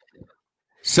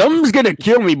something's gonna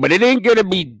kill me, but it ain't gonna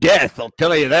be death. I'll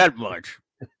tell you that much.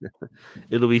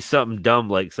 It'll be something dumb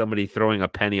like somebody throwing a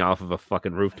penny off of a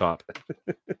fucking rooftop.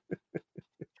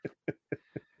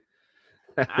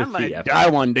 I might die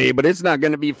one day, but it's not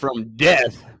gonna be from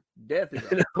death. Death is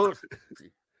a pussy.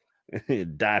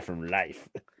 Die from life.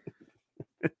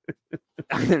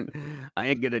 I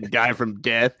ain't gonna die from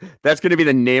death. That's gonna be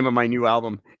the name of my new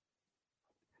album.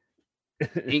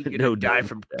 Ain't gonna No die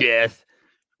from death.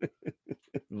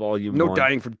 Volume No 1.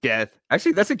 dying from death.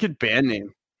 Actually, that's a good band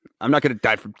name. I'm not gonna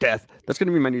die from death. That's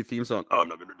gonna be my new theme song. Oh, I'm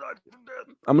not gonna die from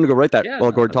death. I'm gonna go write that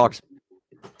while Gord talks.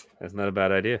 That's not a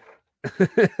bad idea.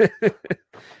 I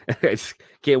just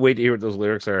can't wait to hear what those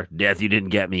lyrics are. Death, you didn't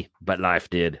get me, but life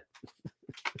did.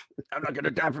 I'm not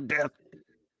gonna die from death.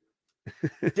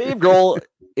 Dave Grohl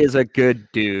is a good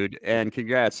dude, and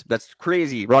congrats. That's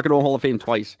crazy. Rock and Roll Hall of Fame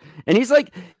twice, and he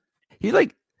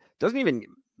doesn't even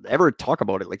ever talk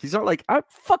about it. Like he's not like, I'm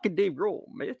fucking Dave Grohl,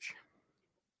 Mitch.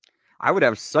 I would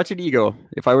have such an ego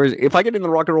if I get in the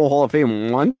Rock and Roll Hall of Fame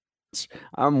once.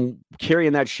 I'm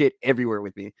carrying that shit everywhere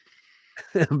with me.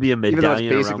 It'll be a medallion. Even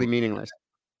though it's basically meaningless.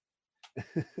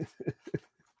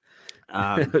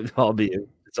 It's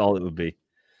all it would be.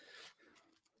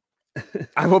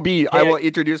 I will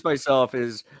introduce myself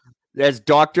as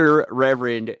Dr.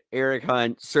 Reverend Eric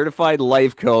Hunt, certified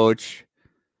life coach,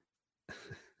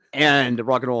 and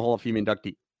Rock and Roll Hall of Fame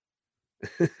inductee.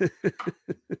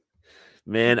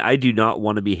 Man, I do not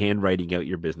want to be handwriting out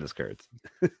your business cards.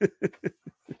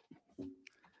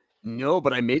 No,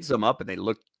 but I made some up and they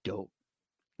look dope.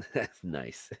 That's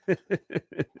nice.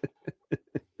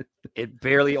 It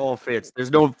barely all fits.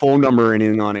 There's no phone number or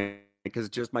anything on it because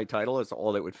just my title is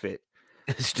all that would fit.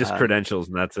 It's just credentials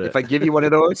and that's it. If I give you one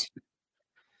of those,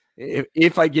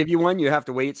 if I give you one, you have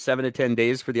to wait 7 to 10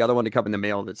 days for the other one to come in the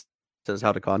mail that says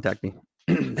how to contact me.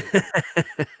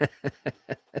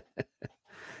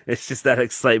 It's just that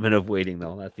excitement of waiting,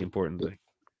 though. That's the important thing.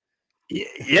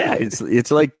 Yeah,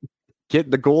 it's like getting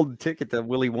the gold ticket to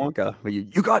Willy Wonka.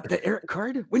 You got the Eric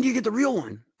card? When do you get the real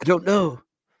one? I don't know.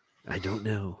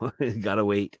 Gotta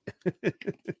wait.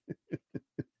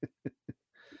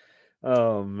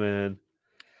 Oh man.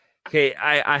 Okay,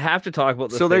 I have to talk about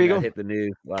this. So there you go. Hit the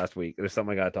news last week. There's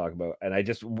something I gotta talk about, and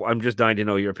I'm just dying to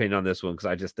know your opinion on this one because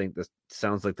I just think this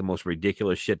sounds like the most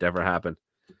ridiculous shit to ever happen.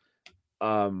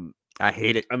 I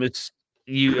hate it. I'm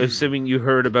assuming you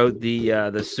heard about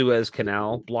the Suez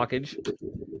Canal blockage.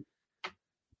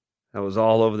 That was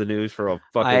all over the news for a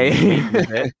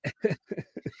fucking.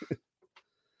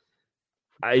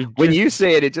 When you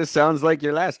say it, it just sounds like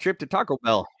your last trip to Taco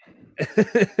Bell.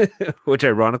 Which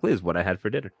ironically is what I had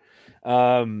for dinner.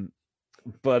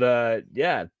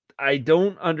 Yeah, I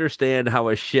don't understand how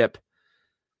a ship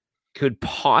could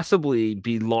possibly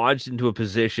be lodged into a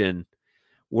position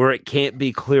where it can't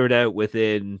be cleared out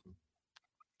within.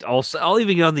 I'll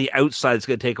even get on the outside. It's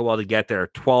going to take a while to get there.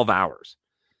 12 hours.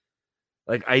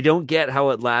 Like, I don't get how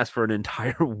it lasts for an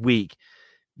entire week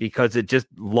because it just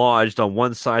lodged on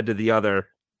one side to the other,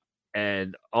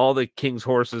 and all the king's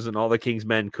horses and all the king's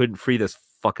men couldn't free this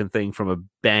fucking thing from a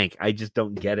bank. I just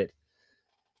don't get it.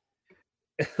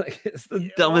 Like, it's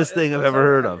the dumbest thing I've ever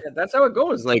heard of. That's how it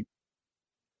goes. Like,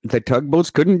 the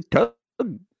tugboats couldn't tug.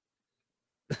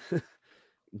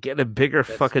 Get a bigger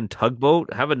fucking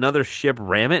tugboat. Have another ship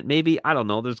ram it. Maybe I don't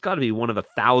know. There's got to be one of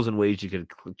 1,000 ways you could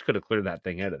have cleared that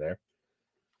thing out of there.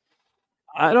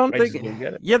 I don't I think. just don't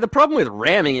get it. Yeah, the problem with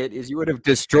ramming it is you would have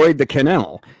destroyed the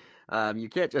canal. You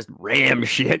can't just ram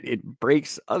shit; it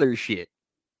breaks other shit.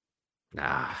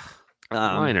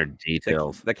 Minor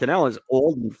details. The canal is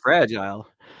old and fragile,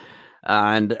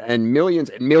 and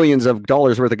millions of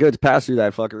dollars worth of goods pass through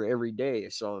that fucker every day.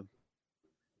 So,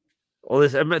 Well, I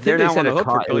think they're they now said on the it hook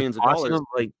for cost, billions of dollars.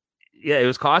 It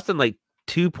was costing like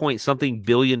 2 point something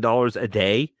billion a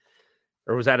day,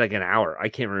 or was that like an hour? I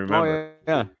can't remember.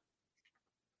 Oh, yeah.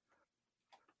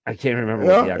 I can't remember.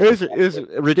 What the actual It's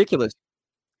ridiculous.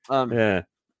 yeah.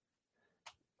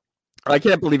 I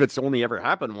can't believe it's only ever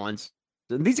happened once.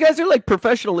 And these guys are like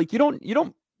professional. Like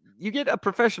you get a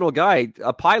professional guy,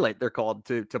 a pilot, they're called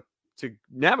to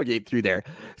navigate through there.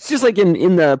 It's just like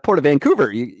in the Port of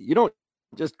Vancouver. You don't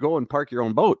just go and park your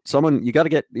own boat. You got to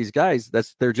get these guys.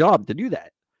 That's their job to do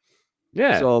that.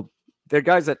 Yeah. So they're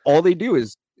guys that all they do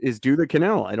is do the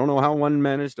canal. I don't know how one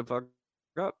managed to fuck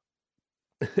up.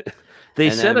 They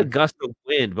And said then- a gust of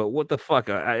wind, but what the fuck?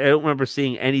 I don't remember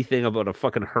seeing anything about a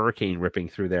fucking hurricane ripping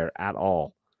through there at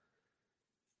all.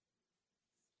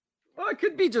 Well, it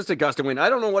could be just a gust of wind. I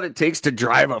don't know what it takes to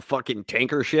drive a fucking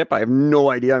tanker ship. I have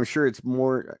no idea. I'm sure it's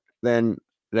more than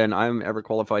I'm ever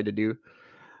qualified to do.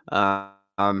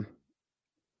 And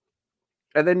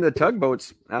then the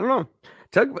tugboats. I don't know.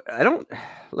 I don't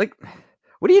like.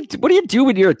 What do you do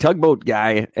when you're a tugboat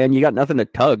guy and you got nothing to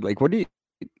tug? Like, what do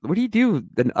you do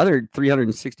the other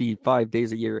 365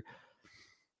 days a year?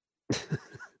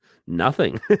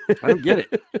 Nothing. I don't get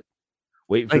it.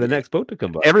 Wait for the next boat to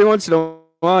come by. Every once in a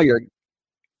while, you're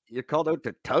called out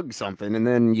to tug something, and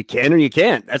then you can or you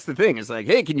can't. That's the thing. It's like,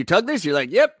 hey, can you tug this? You're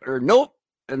like, yep, or nope,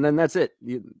 and then that's it.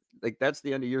 That's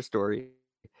the end of your story.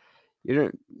 You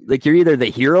don't you're either the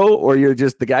hero or you're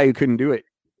just the guy who couldn't do it.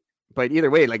 But either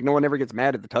way, no one ever gets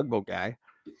mad at the tugboat guy.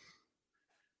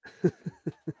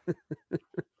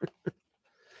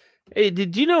 Hey,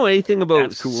 did you know anything about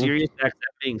That's cool. Sirius XM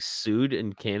being sued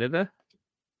in Canada?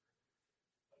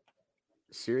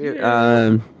 Serious?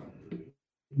 Yeah.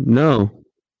 No.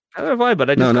 I don't know why, but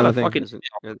I just got a fucking Is it-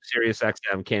 email from Sirius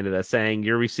XM Canada saying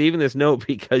you're receiving this note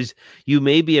because you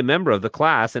may be a member of the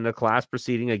class in a class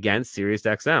proceeding against Sirius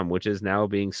XM, which is now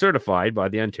being certified by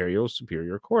the Ontario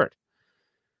Superior Court.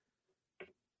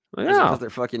 Is it 'cause they're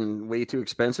fucking way too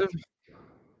expensive?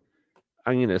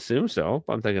 I'm going to assume so.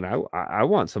 I'm thinking I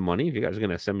want some money. If you guys are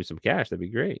going to send me some cash, that'd be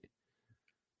great.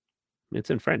 It's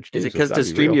in French. Is too, it so it's because gotta to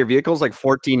be stream real. your vehicle is like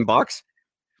 $14?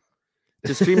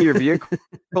 To stream your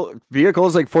vehicle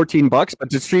is like $14,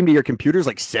 but to stream to your computer is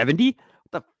like 70?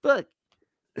 What the fuck?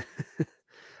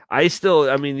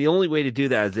 I mean, the only way to do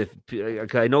that is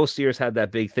if I know Sears had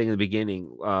that big thing in the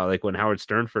beginning, like when Howard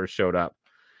Stern first showed up.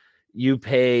 You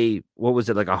pay, what was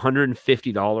it, like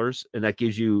 $150, and that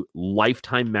gives you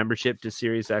lifetime membership to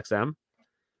Sirius XM.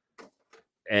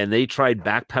 And they tried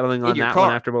backpedaling on your that car.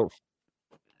 one after about.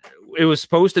 It was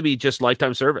supposed to be just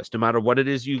lifetime service, no matter what it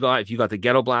is you got. If you got the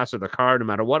Ghetto Blast or the car, no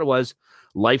matter what it was,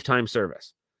 lifetime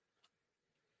service.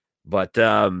 But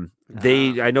I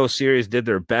know Sirius did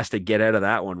their best to get out of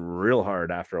that one real hard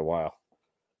after a while.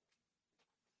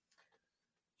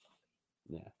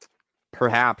 Yeah.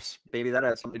 Perhaps. Maybe that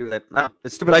has something to do with it.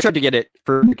 It's stupid. I tried to get it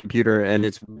for the computer, and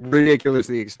it's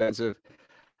ridiculously expensive.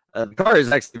 The car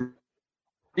is actually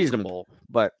reasonable,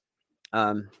 but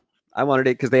I wanted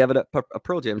it because they have it at a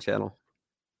Pearl Jam channel.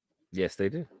 Yes, they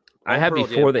do. All I had Pearl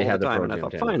before Jam they all had the time, Pearl and I Jam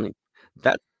thought, channel. finally,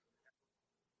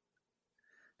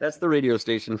 that's the radio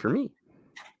station for me.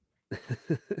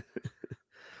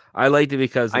 I liked it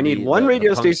because I need one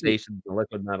radio punk station. the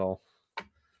liquid metal.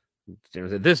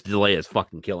 This delay is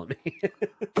fucking killing me.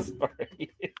 Sorry.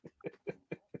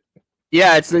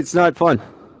 Yeah, it's not fun.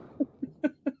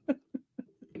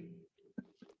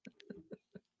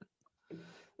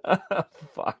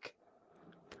 Fuck.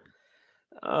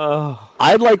 Oh,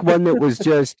 I'd like one that was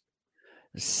just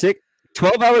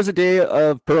 12 hours a day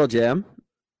of Pearl Jam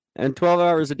and 12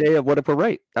 hours a day of What If We're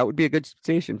Right. That would be a good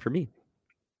station for me.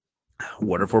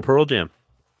 what if we're Pearl Jam?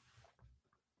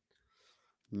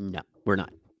 No, we're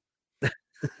not.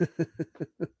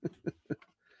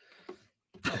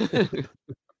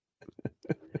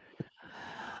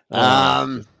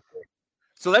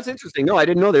 So that's interesting. No, I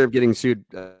didn't know they were getting sued.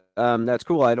 That's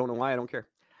cool. I don't know why. I don't care.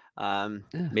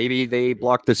 Maybe they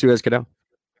blocked the Suez Canal.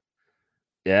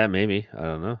 Yeah, maybe. I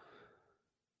don't know.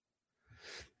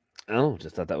 Oh,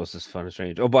 just thought that was just fun and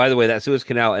strange. Oh, by the way, that Suez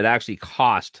Canal, it actually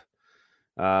cost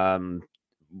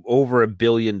over $1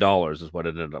 billion is what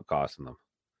it ended up costing them.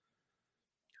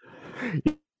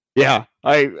 Yeah,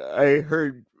 I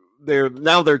heard they're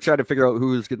trying to figure out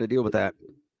who's going to deal with that.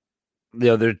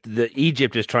 The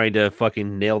Egypt is trying to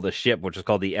fucking nail the ship, which is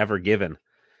called the Ever Given.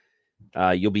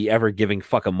 You'll be ever giving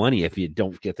fucking money if you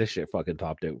don't get this shit fucking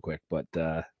topped out quick. But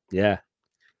yeah,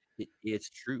 It's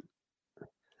true.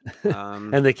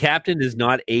 and the captain is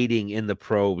not aiding in the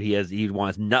probe. He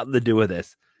wants nothing to do with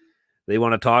this. They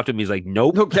want to talk to him. He's like,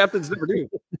 nope. No, captains never do.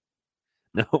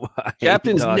 No,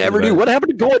 Captains never do. What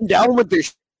happened to going down with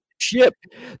this ship?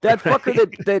 That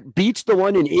fucker that beats the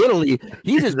one in Italy,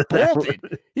 he just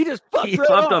bolted. He just fucked He right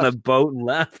hopped on off. a boat and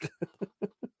left.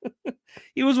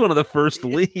 He was one of the first to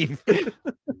leave.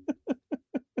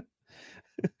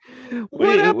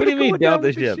 What happened what do to you mean going down the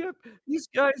with ship? These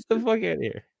guys, Get the fuck out of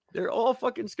here. they're all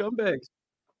fucking scumbags.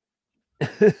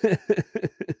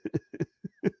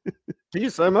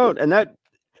 Jeez, I'm out. And that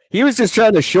he was just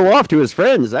trying to show off to his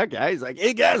friends. That guy's like,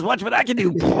 hey guys, watch what I can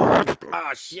do.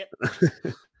 Oh shit.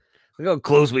 Look how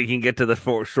close we can get to the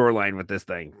shoreline with this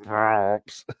thing.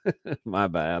 My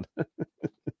bad.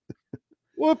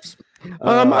 Whoops.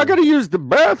 I gotta use the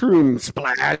bathroom.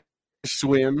 Splash,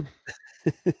 swim.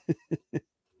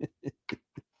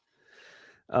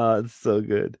 It's so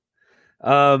good.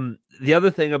 The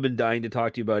other thing I've been dying to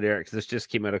talk to you about, Eric, 'cause this just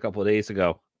came out a couple of days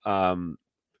ago. On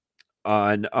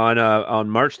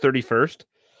March 31st,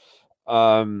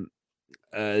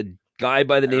 a guy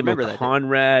by the name of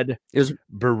Conrad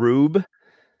Baroob.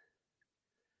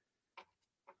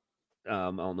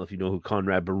 I don't know if you know who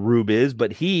Conrad Baroob is,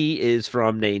 but he is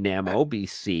from Nanaimo,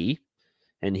 BC,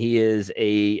 and he is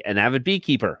an avid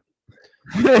beekeeper.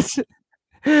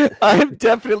 I'm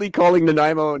definitely calling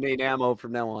Nanaimo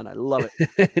from now on. I love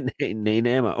it.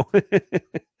 Nanaimo.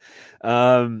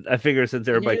 I figure since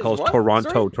everybody calls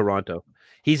Toronto.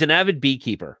 He's an avid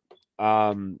beekeeper.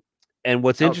 And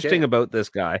what's interesting about this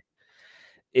guy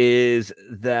is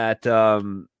that,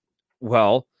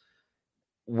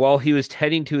 while he was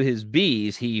tending to his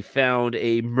bees, he found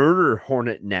a murder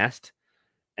hornet nest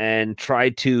and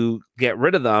tried to get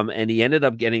rid of them, and he ended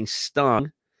up getting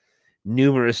stung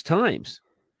numerous times.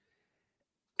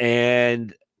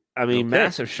 And I mean,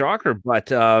 massive shocker, but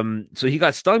so he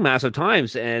got stung massive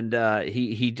times, and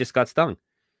he just got stung.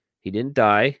 He didn't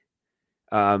die.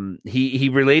 He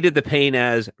related the pain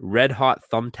as red hot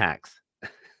thumbtacks.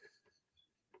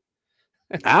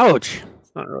 Ouch!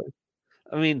 It's not really.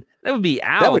 I mean, that would be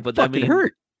ow, That would but fucking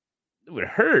hurt. It would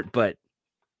hurt, but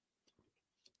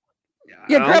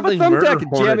yeah, grab a thumbtack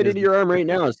and jam it into your arm right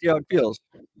now and see how it feels.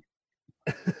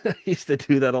 I used to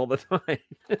do that all the time.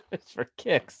 It's for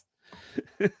kicks.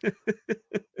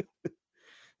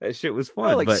 That shit was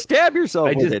fun. Like but stab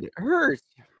yourself with it. It hurts.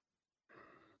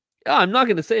 I'm not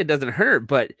going to say it doesn't hurt,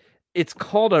 but it's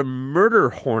called a murder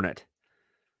hornet.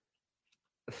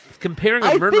 Comparing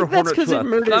a murder hornet to a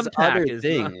thumbtack is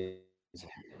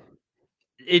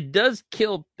it does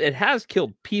kill. It has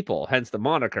killed people, hence the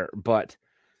moniker. But,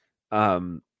 yeah,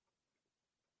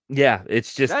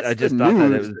 it's just. I just thought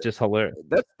that it was just hilarious.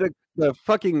 That's the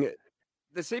fucking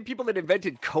the same people that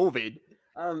invented COVID.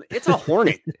 It's a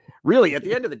hornet, really. At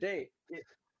the end of the day,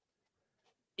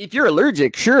 if you're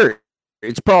allergic, sure,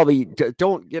 it's probably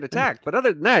don't get attacked. But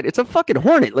other than that, it's a fucking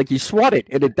hornet. Like you swat it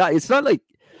and it dies. It's not like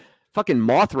fucking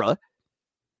Mothra.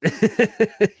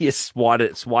 You swat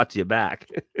it, swats you back.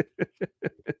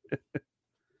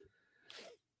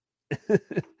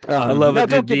 I love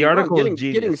it. The article is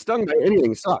genius. Getting stung by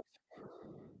anything sucks.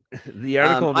 The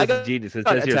article is genius. It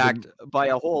says attacked by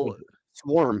a whole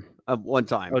swarm of one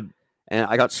time, and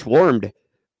I got swarmed,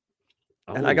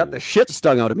 and I got the shit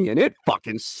stung out of me, and it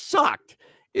fucking sucked.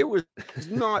 It was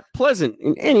not pleasant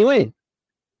in any way.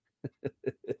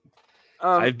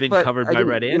 I've been covered by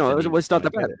red ants. You know, it was not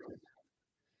that bad.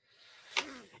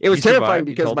 It was terrifying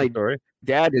because my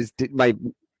dad is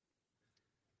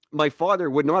my father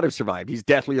would not have survived. He's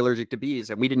deathly allergic to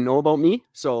bees, and we didn't know about me.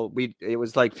 So it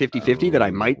was like 50-50 that I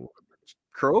might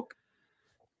croak.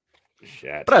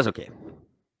 Shit. But that's okay.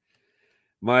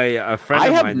 My friend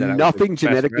of mine. I have nothing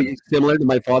genetically similar to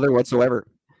my father whatsoever.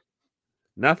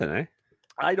 Nothing, eh?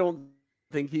 I don't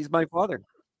think he's my father.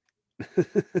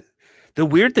 The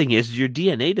weird thing is your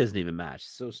DNA doesn't even match.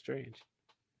 It's so strange.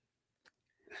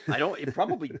 It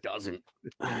probably doesn't.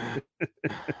 I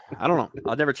don't know.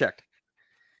 I've never checked.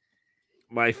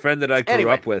 My friend that I grew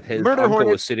up with, his uncle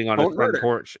was sitting on his front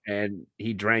porch and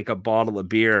he drank a bottle of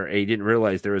beer and he didn't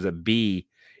realize there was a bee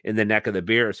in the neck of the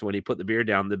beer. So when he put the beer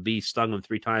down, the bee stung him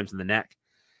 3 times in the neck.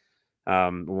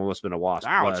 Almost been a wasp.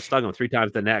 Stung him 3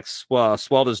 times in the neck,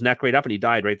 swelled his neck right up, and he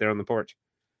died right there on the porch.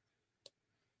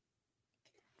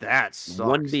 That sucks.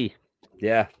 One bee.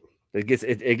 Yeah. It gets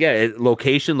again,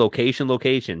 location.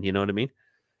 You know what I mean?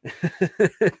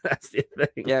 That's the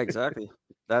thing. Yeah, exactly.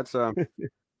 That's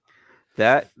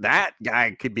that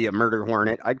guy could be a murder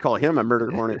hornet. I'd call him a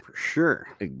murder hornet for sure.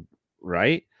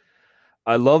 Right?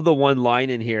 I love the one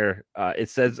line in here. It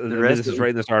says, this is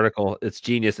right in this article. It's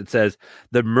genius. It says,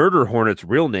 the murder hornet's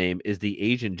real name is the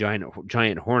Asian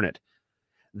giant hornet.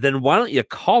 Then why don't you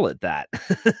call it that?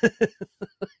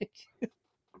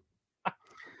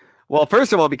 Well,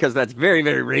 first of all, because that's very,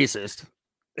 very racist.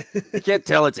 You can't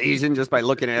tell it's Asian just by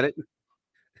looking at it.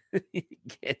 You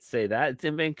can't say that. It's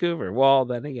in Vancouver. Well,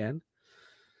 then again.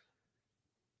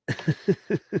 You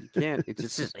can't.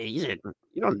 It's just Asian.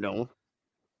 You don't know.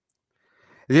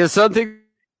 There's something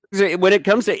when it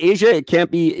comes to Asia, it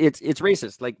can't be. It's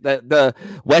racist. Like the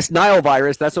West Nile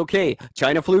virus, that's okay.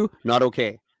 China flu, not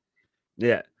okay.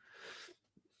 Yeah.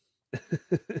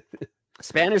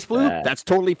 Spanish flu, that's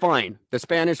totally fine. The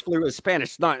Spanish flu is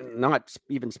Spanish, not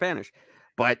even Spanish,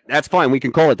 but that's fine. We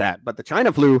can call it that. But the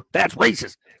China flu, that's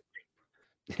racist.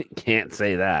 Can't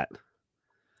say that.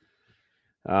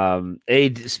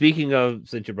 Speaking of,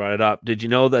 since you brought it up, did you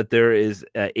know that there is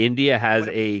India has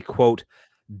a quote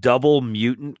double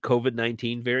mutant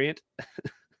COVID-19 variant?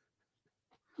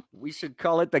 We should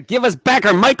call it the "Give Us Back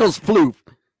Our Michael's flu."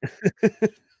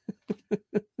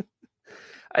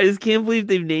 I just can't believe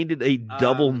they've named it a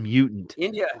double mutant.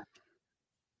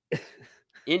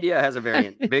 India has a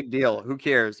variant. Big deal. Who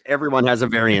cares? Everyone has a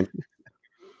variant.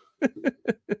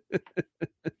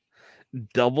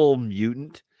 Double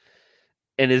mutant.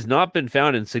 And has not been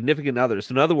found in significant others.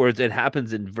 So in other words, it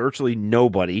happens in virtually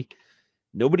nobody.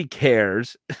 Nobody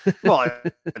cares. Well,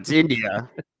 it's India.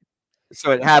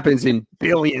 So it happens in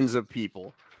billions of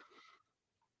people.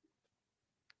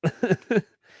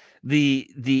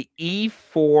 The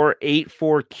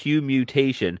E484Q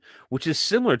mutation, which is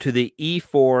similar to the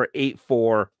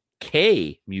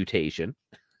E484K mutation.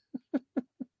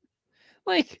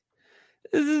 Like,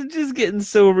 this is just getting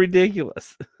so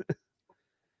ridiculous.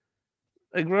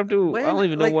 Like, we're up to, I don't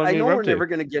even know what I know we're never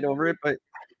going to get over it, but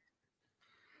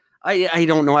I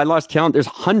don't know. I lost count. There's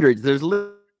hundreds. There's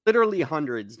literally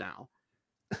hundreds now.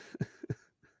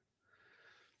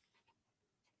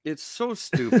 It's so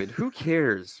stupid. Who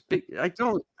cares?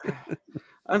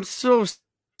 I'm so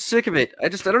sick of it. I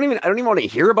don't even want to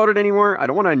hear about it anymore. I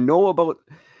don't want to know about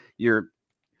your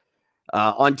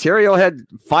Ontario had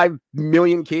 5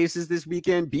 million cases this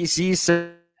weekend. BC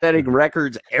setting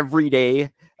records every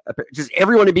day. Just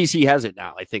everyone in BC has it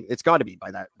now. I think it's got to be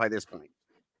by this point.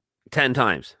 10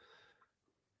 times.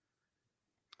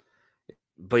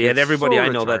 But yet everybody I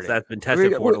know that's been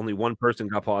tested for it, only one person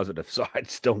got positive. So I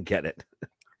just don't get it.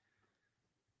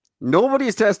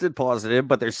 Nobody's tested positive,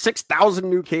 but there's 6,000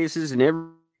 new cases in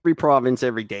every province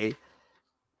every day.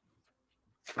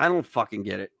 I don't fucking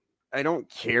get it. I don't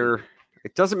care.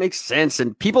 It doesn't make sense.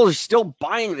 And people are still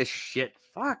buying this shit.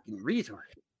 Fucking retards.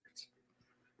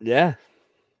 Yeah.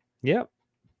 Yep.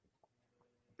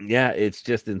 Yeah, it's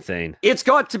just insane. It's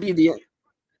got to be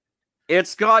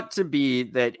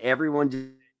that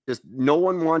everyone just no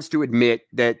one wants to admit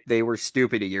that they were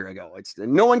stupid a year ago.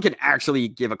 No one can actually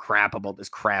give a crap about this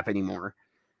crap anymore.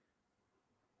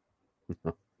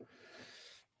 I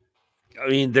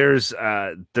mean, there's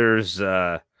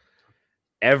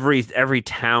every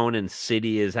town and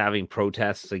city is having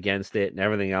protests against it and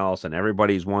everything else, and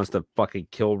everybody wants to fucking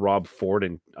kill Rob Ford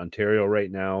in Ontario right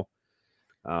now.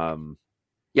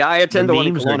 Yeah, I attend the one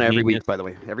in Kelowna every week, by the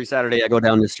way. Every Saturday I go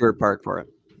down to Stewart Park for it.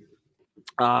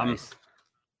 Nice.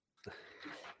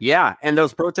 Yeah, and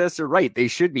those protests are right. They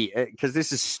should be, because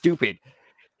this is stupid.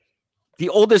 The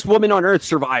oldest woman on earth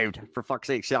survived, for fuck's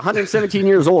sake. She's 117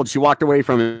 years old. She walked away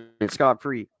from it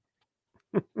scot-free.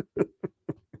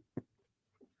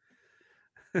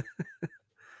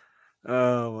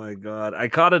 Oh my god! I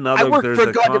caught another. I work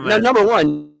for God. Now, number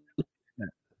one,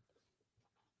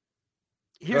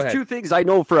 here's two things I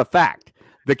know for a fact.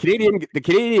 The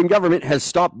Canadian government has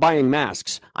stopped buying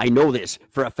masks. I know this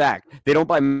for a fact. They don't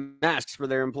buy masks for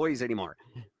their employees anymore.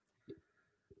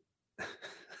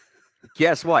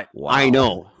 Guess what?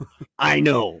 Wow. I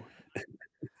know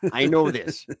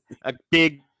this. A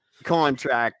big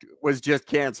contract was just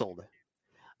canceled.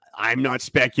 I'm not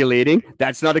speculating.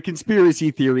 That's not a conspiracy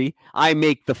theory. I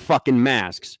make the fucking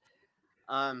masks.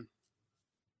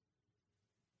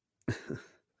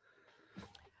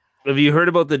 Have you heard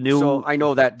about the new? So I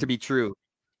know that to be true.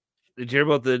 Did you hear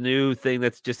about the new thing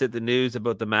that's just hit the news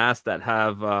about the masks that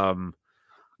have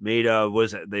made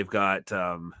they've got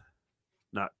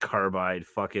not carbide,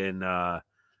 fucking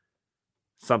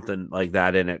something like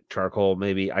that in it, charcoal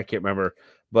maybe, I can't remember,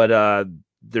 but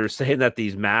they're saying that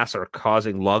these masks are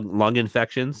causing lung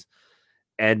infections,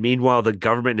 And meanwhile, the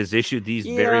government has issued these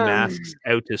very Yeah. masks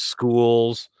out to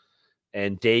schools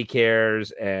and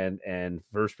daycares and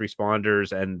first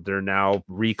responders, and they're now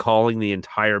recalling the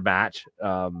entire batch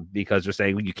because they're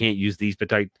saying you can't use these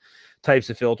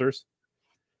types of filters.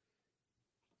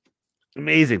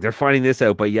 Amazing. They're finding this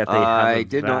out, but yet they have I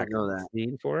did not know that.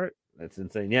 vaccine for it. That's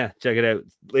insane. Yeah, check it out.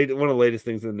 One of the latest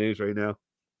things in the news right now.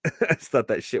 I just thought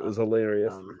that shit was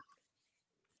hilarious.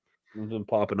 It's been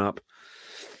popping up.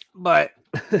 But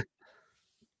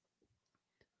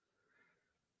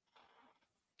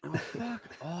oh, fuck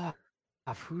off.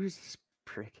 Who is this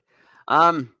prick?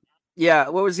 Yeah,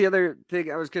 what was the other thing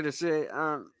I was gonna say?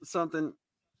 Something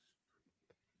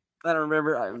I don't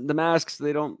remember. The masks,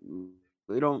 they don't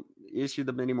issue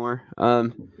them anymore.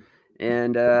 And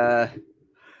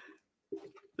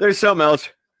there's something else.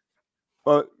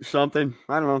 Something.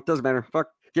 I don't know. It doesn't matter. Fuck.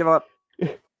 Give up.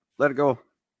 Let it go.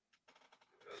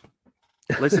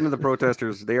 Listen to the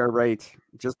protesters. They are right.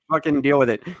 Just fucking deal with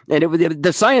it. And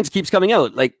the science keeps coming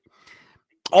out. Like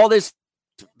all this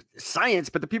science,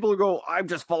 but the people who go, I'm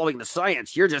just following the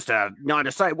science. You're just not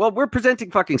a science. Well, we're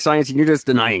presenting fucking science and you're just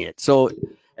denying it. So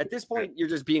at this point, you're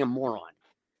just being a moron.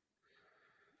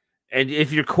 And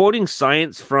if you're quoting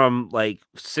science from like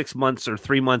 6 months or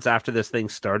 3 months after this thing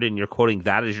started, and you're quoting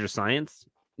that as your science,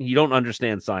 you don't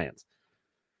understand science.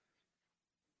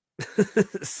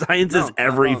 Science is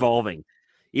ever evolving.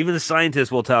 Even the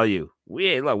scientists will tell you,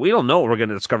 we don't know what we're going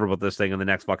to discover about this thing in the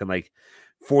next fucking like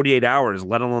 48 hours,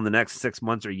 let alone the next 6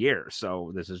 months or years.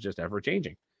 So this is just ever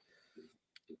changing.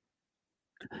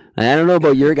 I don't know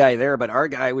about your guy there, but our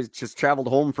guy was just traveled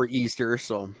home for Easter.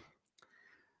 So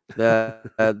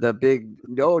the big,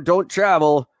 no, don't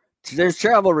travel. There's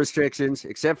travel restrictions,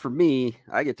 except for me.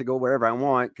 I get to go wherever I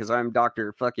want because I'm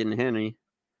Dr. fucking Henry.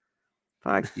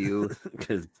 Fuck you.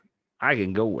 Because I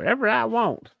can go wherever I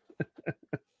want.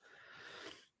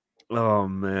 Oh,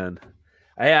 man.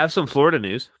 I have some Florida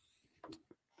news.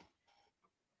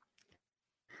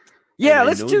 Yeah,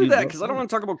 let's do that because I don't want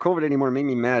to talk about COVID anymore. It made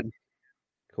me mad.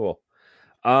 Cool.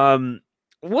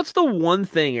 What's the one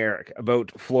thing, Eric,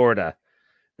 about Florida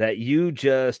that you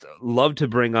just love to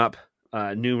bring up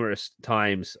numerous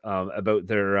times about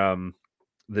their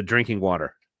the drinking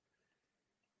water?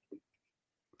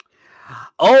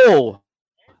 Oh,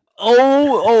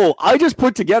 I just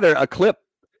put together a clip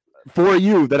for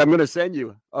you that I'm going to send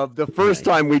you of the first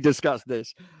time we discussed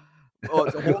this. Oh,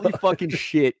 it's holy fucking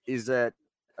shit. Is that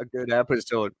a good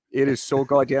episode? It is so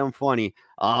goddamn funny.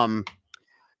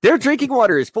 Their drinking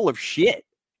water is full of shit.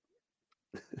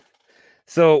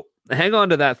 So hang on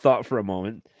to that thought for a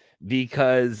moment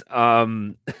because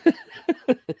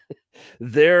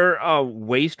their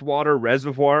wastewater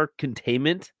reservoir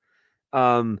containment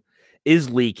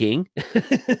is leaking.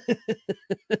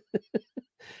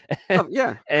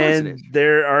 Yeah, and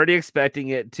they're already expecting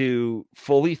it to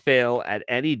fully fail at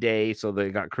any day. So they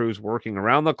got crews working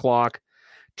around the clock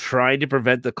trying to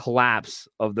prevent the collapse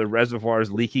of the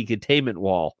reservoir's leaky containment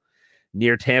wall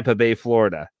near Tampa Bay,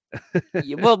 Florida.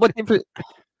 Well, what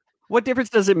difference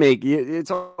does it make?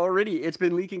 It's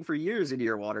been leaking for years into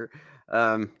your water.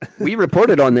 We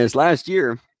reported on this last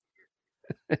year.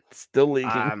 It's still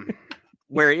leaking.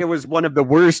 Where it was one of the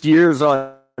worst years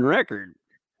on record.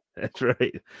 That's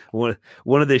right. One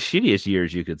of the shittiest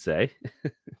years, you could say.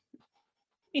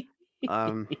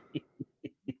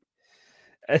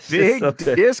 Big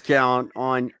discount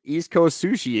on East Coast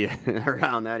sushi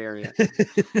around that area.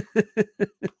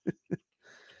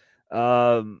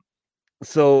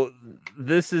 So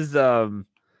this is the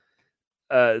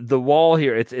wall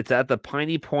here. It's at the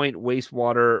Piney Point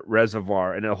wastewater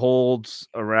reservoir, and it holds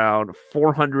around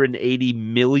 480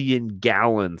 million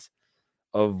gallons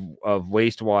of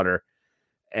wastewater.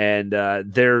 And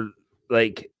they're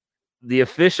like, the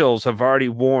officials have already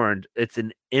warned it's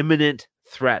an imminent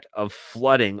threat of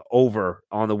flooding over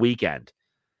on the weekend.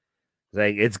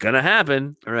 Like, it's gonna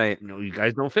happen. All right. You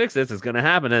guys don't fix this, it's gonna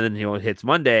happen. And then it hits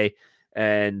Monday,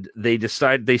 and they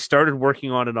started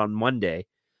working on it on Monday.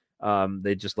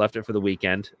 They just left it for the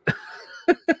weekend.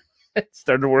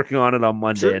 Started working on it on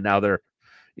Monday, sure. And now they're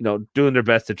doing their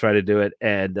best to try to do it.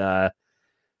 And oh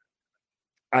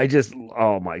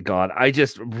my God, I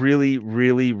just really,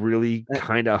 really, really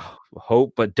kind of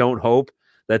hope, but don't hope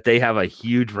that they have a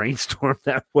huge rainstorm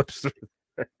that whips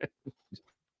through.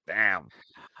 Bam.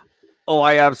 Oh,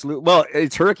 I absolutely. Well,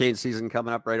 it's hurricane season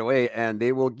coming up right away, and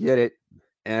they will get it.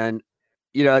 And,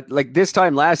 like this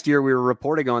time last year, we were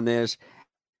reporting on this,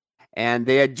 and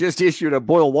they had just issued a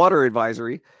boil water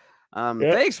advisory. Yep.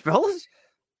 Thanks, fellas.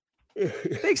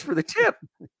 Thanks for the tip.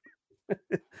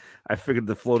 I figured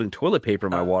the floating toilet paper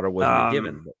in my water wasn't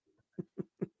given.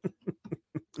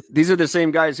 These are the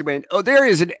same guys who went, "Oh, there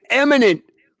is an imminent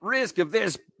risk of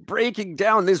this breaking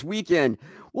down this weekend.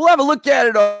 We'll have a look at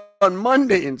it on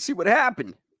Monday and see what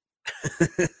happened."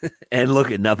 And look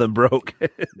at nothing broke.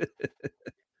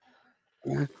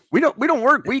 We don't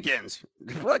work weekends.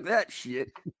 Fuck that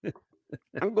shit.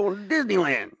 I'm going to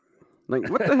Disneyland. Like,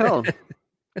 what the hell?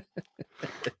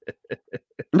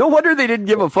 No wonder they didn't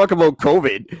give a fuck about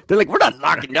COVID. They're like, we're not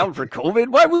locking down for COVID.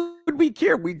 Why would we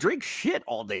care? We drink shit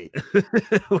all day.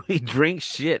 We drink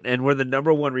shit, and we're the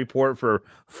number one report for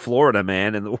Florida,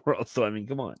 man, in the world. So, I mean,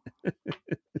 come on.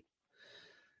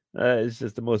 It's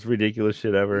just the most ridiculous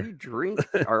shit ever. We drink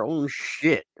our own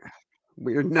shit.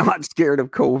 We're not scared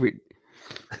of COVID.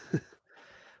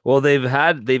 Well,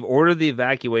 they've ordered the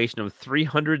evacuation of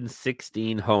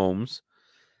 316 homes.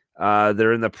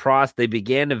 They're in the process. They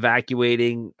began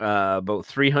evacuating about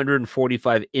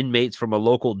 345 inmates from a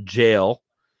local jail.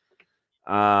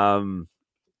 So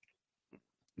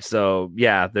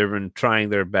yeah, they've been trying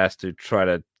their best to try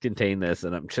to contain this,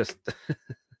 and I'm just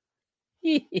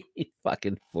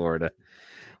fucking Florida.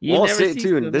 Well, stay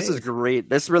tuned. This is great.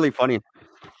 This is really funny.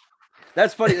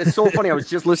 That's funny. It's so funny. I was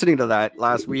just listening to that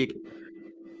last week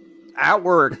at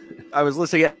work. I was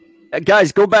listening at,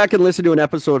 guys, go back and listen to an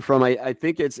episode from, I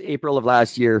think it's April of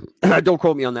last year. Don't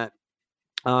quote me on that.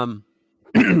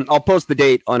 I'll post the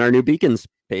date on our new Beacons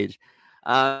page.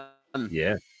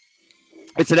 Yeah.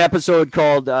 It's an episode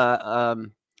called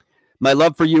My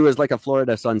Love for You is Like a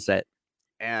Florida Sunset.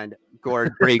 And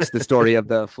Gord breaks the story of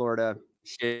the Florida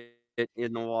shit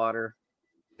in the water.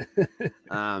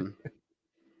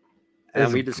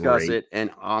 And we discuss it,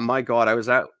 and oh my god, I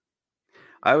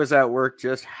was at work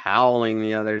just howling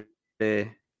the other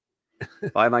day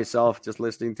by myself, just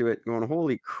listening to it, going,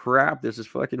 "Holy crap, this is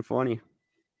fucking funny."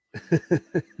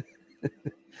 It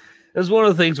was one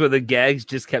of the things where the gags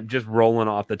just kept rolling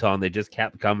off the tongue. They just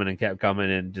kept coming,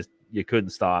 and just you couldn't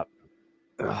stop.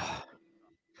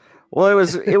 Well,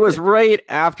 it was right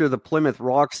after the Plymouth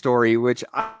Rock story, which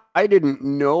I didn't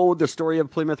know the story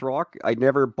of Plymouth Rock. I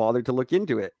never bothered to look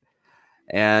into it.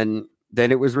 And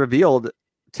then it was revealed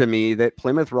to me that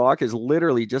Plymouth Rock is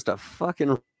literally just a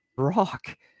fucking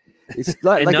rock. It's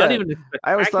not, like not even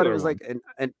I always thought it was like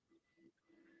an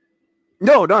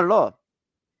no, not at all.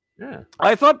 Yeah,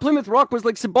 I thought Plymouth Rock was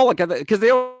like symbolic because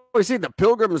they always say the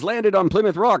Pilgrims landed on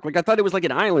Plymouth Rock. Like I thought it was like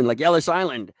an island, like Ellis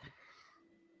Island.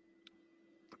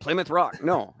 Plymouth Rock.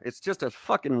 No, it's just a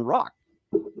fucking rock.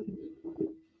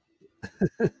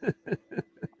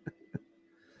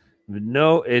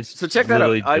 No, it's so check that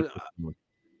out.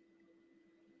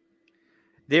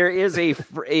 There is a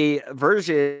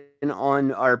version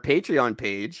on our Patreon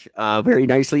page, very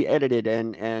nicely edited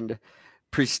and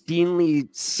pristine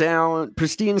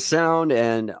sound,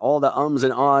 and all the ums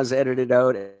and ahs edited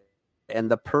out, and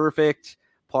the perfect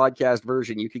podcast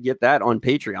version. You could get that on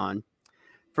Patreon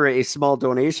for a small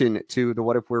donation to the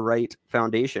What If We're Right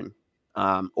Foundation,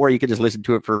 or you could just listen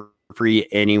to it for free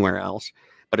anywhere else.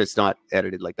 But it's not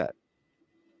edited like that.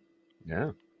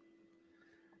 Yeah.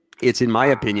 It's, in my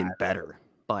opinion, better.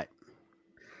 But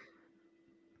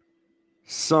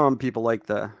some people like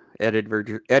the edited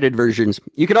versions.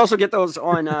 You can also get those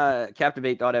on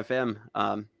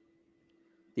Captivate.fm.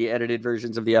 The edited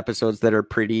versions of the episodes that are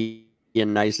pretty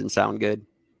and nice and sound good.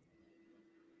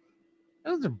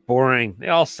 Those are boring. They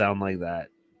all sound like that.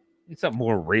 It's something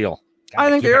more real. I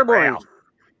think they're boring. Real.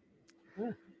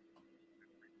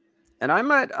 And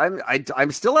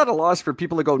I'm still at a loss for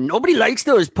people to go, nobody likes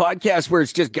those podcasts where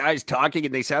it's just guys talking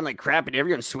and they sound like crap and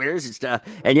everyone swears and stuff.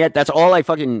 And yet that's all I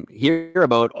fucking hear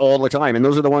about all the time. And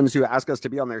those are the ones who ask us to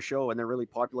be on their show, and they're really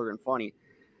popular and funny.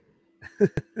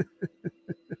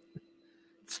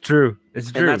 It's true.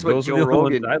 It's true. And that's what those Joe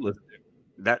Rogan. I listen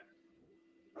to.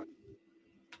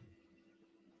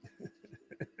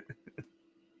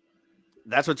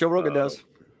 That's what Joe Rogan does.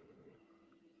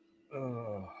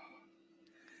 Oh.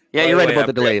 Yeah, you're right about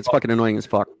the delay. It's fucking annoying as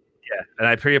fuck. Yeah, and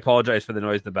I apologize for the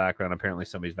noise in the background. Apparently,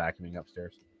 somebody's vacuuming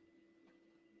upstairs.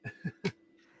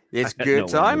 It's good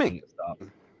timing.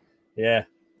 Yeah.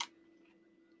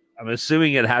 I'm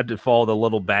assuming it had to follow the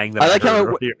little bang that I like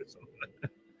how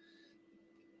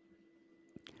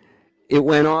it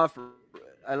went off.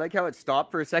 I like how it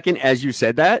stopped for a second as you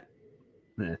said that.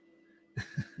 Yeah.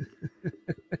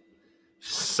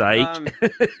 Psych.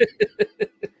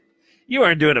 You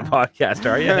aren't doing a podcast,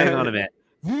 are you? Hang on a minute.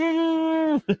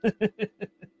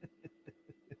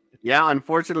 Yeah,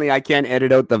 unfortunately, I can't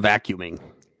edit out the vacuuming.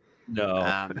 No.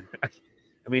 I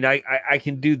mean, I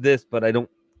can do this, but I don't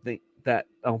think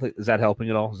is that helping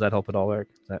at all? Does that help at all, Eric?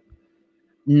 Is that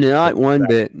not one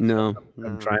bit? No.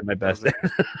 I'm trying my best.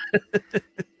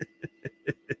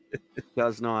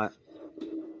 Does not.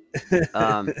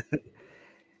 Um,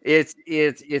 it's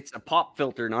a pop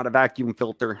filter, not a vacuum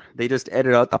filter. They just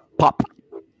edit out the pop,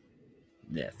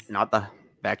 Yes. not the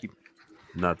vacuum.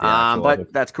 Not the actual.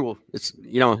 But that's cool. It's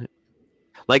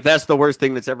like that's the worst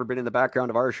thing that's ever been in the background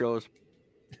of our shows.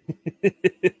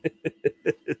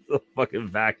 It's a fucking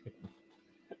vacuum.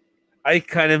 I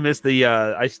kind of miss the.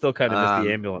 I still kind of miss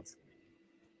the ambulance.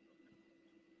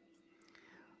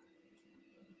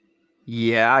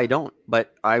 Yeah, I don't,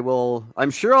 but I will.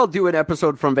 I'm sure I'll do an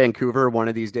episode from Vancouver one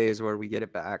of these days where we get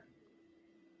it back.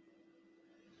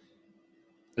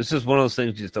 This is one of those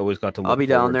things you just always got to look I'll be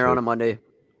down there to. on a Monday.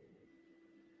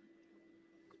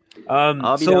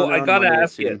 So I gotta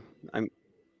ask you, I'm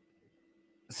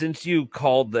since you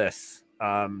called this,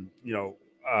 and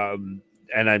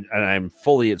I'm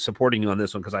fully supporting you on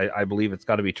this one because I believe it's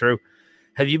got to be true.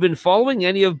 Have you been following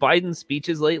any of Biden's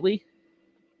speeches lately?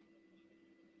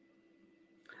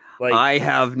 Like, I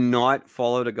have not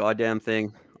followed a goddamn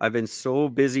thing. I've been so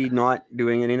busy not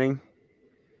doing anything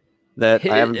that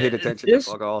I haven't paid attention to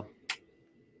fuck all.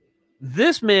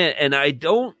 This man, and I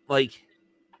don't like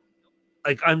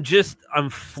I'm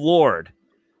floored,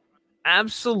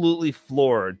 absolutely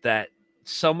floored that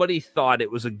somebody thought it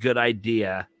was a good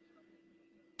idea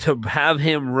to have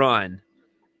him run,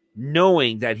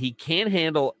 knowing that he can't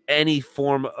handle any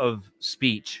form of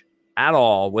speech at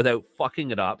all without fucking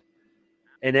it up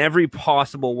in every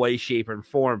possible way, shape, and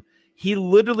form. He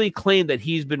literally claimed that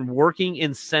he's been working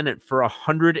in Senate for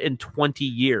 120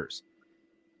 years.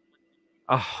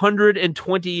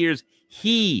 120 years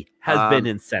he has been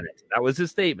in Senate. That was his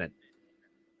statement.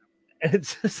 And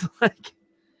it's just like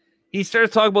he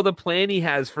starts talking about the plan he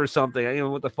has for something. I don't know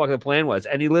what the fuck the plan was.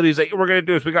 And he literally's like, we're going to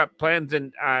do this. We got plans,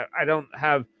 and I don't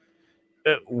have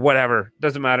whatever.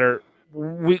 Doesn't matter.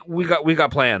 We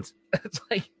got plans. It's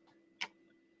like,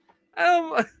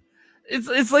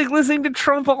 it's like listening to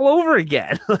Trump all over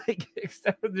again. Like,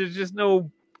 except there's just no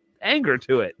anger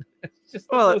to it. It's just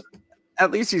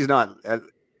at least he's not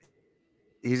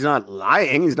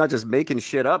lying. He's not just making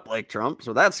shit up like Trump.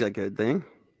 So that's a good thing.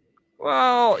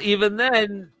 Well, even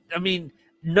then, I mean,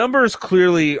 numbers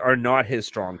clearly are not his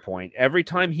strong point. Every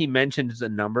time he mentions a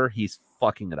number, he's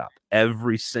fucking it up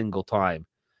every single time.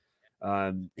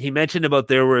 He mentioned about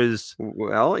there was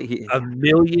a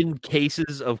million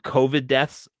cases of COVID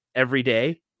deaths every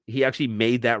day. He actually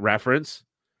made that reference.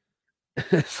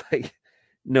 It's like,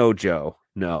 no, Joe,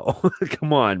 no,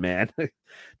 come on, man,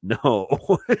 no,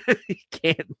 you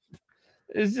can't.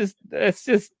 It's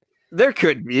just. There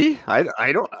could be. I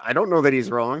don't know that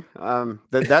he's wrong.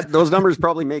 That those numbers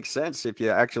probably make sense if you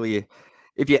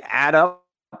add up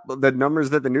the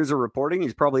numbers that the news are reporting.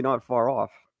 He's probably not far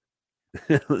off.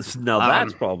 No,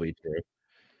 that's probably true.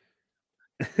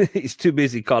 He's too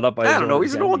busy caught up by. I don't know.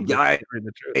 He's an old guy.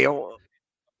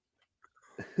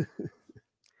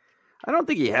 I don't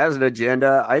think he has an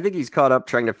agenda. I think he's caught up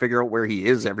trying to figure out where he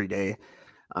is every day.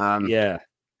 Yeah.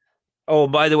 Oh,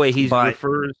 by the way, he's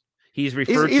referred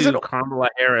to Kamala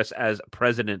Harris as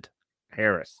President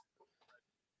Harris.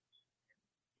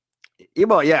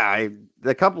 Well, yeah,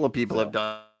 a couple of people have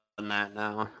done that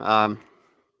now.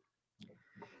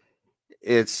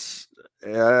 It's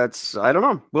I don't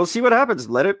know. We'll see what happens.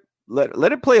 Let it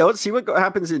play out. See what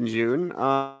happens in June.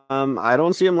 I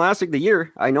don't see him lasting the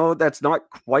year. I know that's not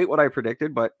quite what I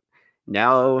predicted, but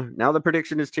now the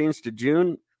prediction has changed to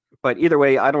June. But either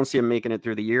way, I don't see him making it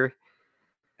through the year.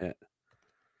 Yeah.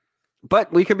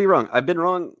 But we could be wrong. I've been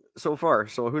wrong so far,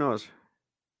 so who knows?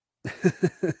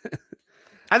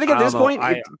 I think at this point,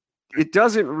 it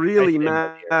doesn't really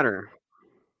matter.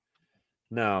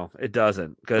 No, it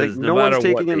doesn't, because no one's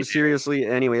taking him seriously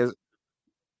anyways.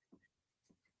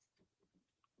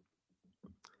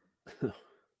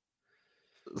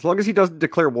 As long as he doesn't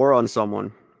declare war on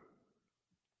someone.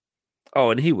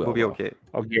 Oh, and he will. He'll be okay.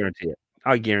 I'll guarantee it.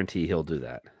 I guarantee he'll do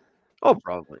that. Oh,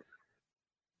 probably.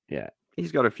 Yeah.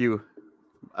 He's got a few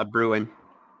brewing.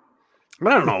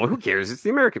 But I don't know. Who cares? It's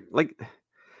the American. Like,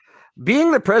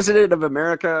 being the president of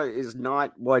America is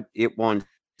not what it once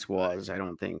was, I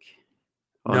don't think.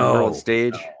 On the world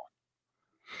stage. No.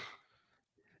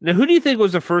 Now, who do you think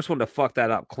was the first one to fuck that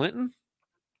up? Clinton?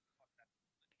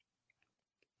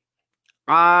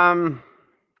 Well,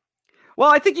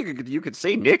 I think you could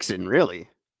say Nixon, really.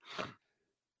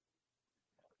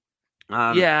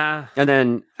 Yeah. And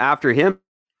then after him,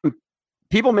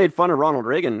 people made fun of Ronald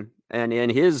Reagan and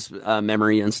his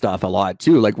memory and stuff a lot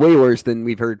too, like way worse than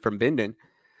we've heard from Binden.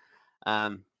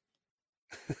 Binden.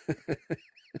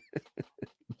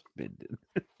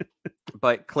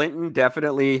 But Clinton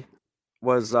definitely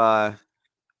was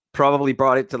probably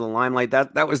brought it to the limelight.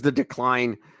 That was the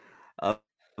decline of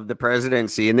the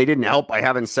presidency, and they didn't help by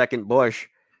having second Bush.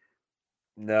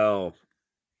 No,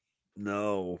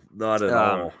 not at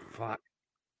all. Fuck.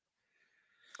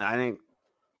 I think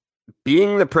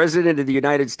being the president of the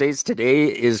United States today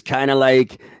is kind of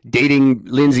like dating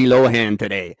Lindsay Lohan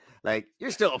today. Like, you're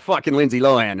still a fucking Lindsay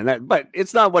Lohan, but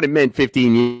it's not what it meant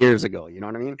 15 years ago. You know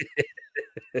what I mean?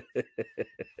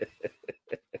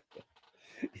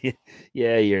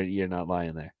 Yeah, you're not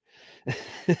lying there.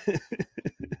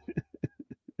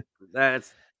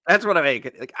 That's what I make.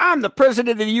 Like, I'm the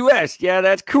president of the U.S. Yeah,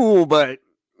 that's cool, but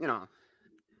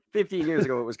 15 years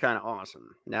ago it was kind of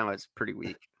awesome. Now it's pretty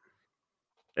weak.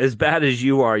 As bad as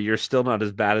you are, you're still not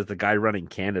as bad as the guy running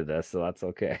Canada, so that's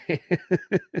okay.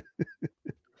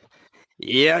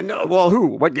 Yeah, no. Well, who?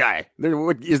 What guy?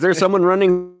 Is there someone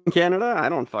running Canada? I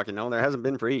don't fucking know. There hasn't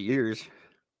been for 8 years.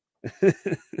 Did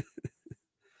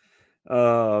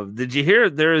you hear?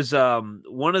 There's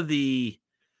one of the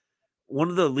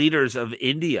leaders of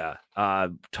India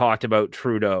talked about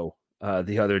Trudeau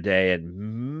the other day,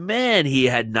 and man, he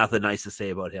had nothing nice to say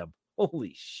about him.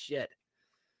 Holy shit!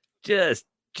 Just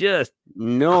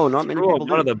no, not many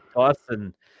people out of the bus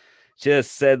and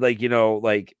just said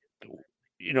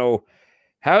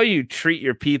how you treat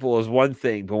your people is one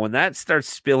thing, but when that starts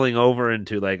spilling over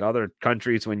into like other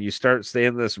countries, when you start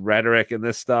saying this rhetoric and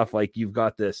this stuff, like you've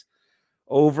got this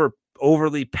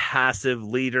overly passive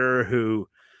leader who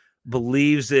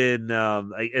believes in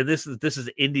and this is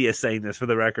India saying this for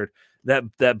the record,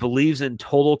 that believes in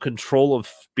total control of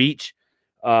speech.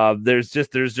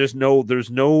 There's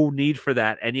no need for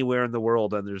that anywhere in the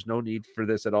world, and there's no need for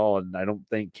this at all. And I don't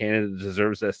think Canada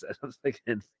deserves this. I was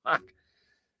thinking, fuck.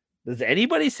 Does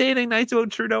anybody say anything nice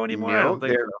about Trudeau anymore? No, I don't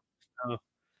think so. No.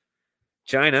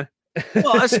 China.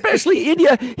 Well, especially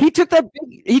India. He took that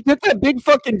big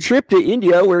fucking trip to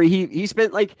India where he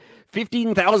spent like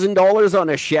 $15,000 on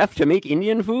a chef to make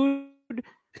Indian food.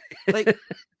 Like,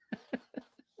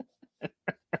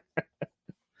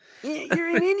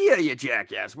 you're in India, you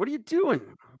jackass. What are you doing?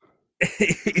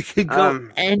 You can go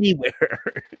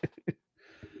anywhere.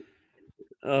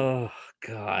 Oh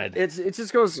God! It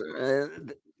just goes.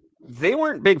 They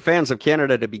weren't big fans of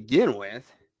Canada to begin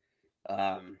with,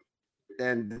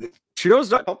 and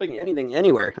Trudeau's not helping anything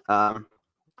anywhere. I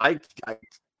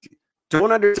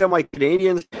don't understand why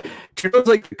Canadians. Trudeau's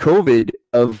like the COVID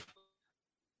of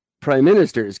prime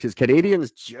ministers, because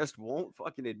Canadians just won't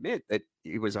fucking admit that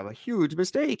it was a huge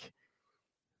mistake.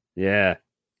 Yeah.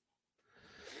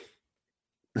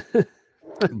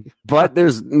 But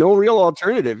there's no real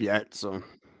alternative yet, so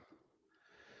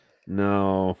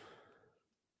no,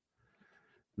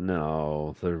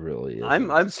 there really is.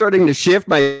 I'm starting to shift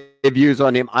my views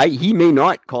on him. He may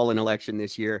not call an election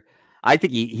this year. I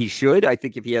think he should. I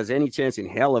think if he has any chance in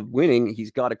hell of winning, he's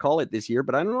got to call it this year.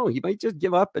 But I don't know. He might just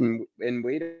give up and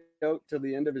wait out till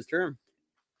the end of his term.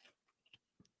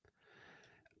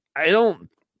 I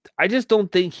just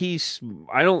don't think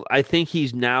I think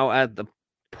he's now at the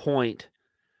point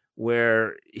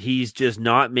where he's just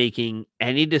not making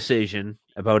any decision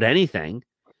about anything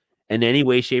in any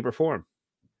way, shape, or form.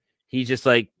 He's just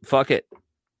like, fuck it.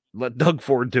 Let Doug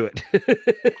Ford do it.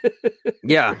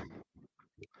 Yeah.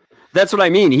 That's what I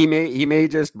mean. He may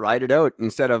just ride it out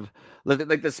instead of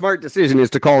like the smart decision is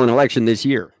to call an election this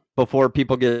year before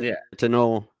people get to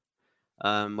know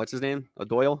what's his name?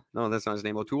 O'Doyle? No, that's not his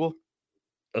name. O'Toole.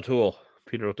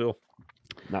 Peter O'Toole.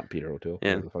 Not Peter O'Toole.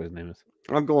 Yeah. What the fuck his name is.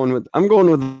 I'm going with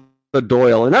the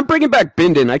Doyle, and I'm bringing back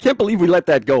Binden. I can't believe we let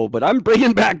that go, but I'm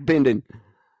bringing back Binden.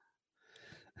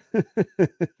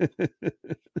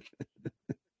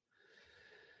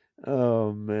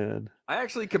 Oh man, I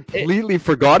actually completely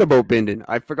forgot about Binden.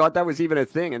 I forgot that was even a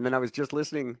thing, and then I was just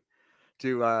listening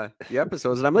to the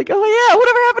episodes, and I'm like, oh yeah,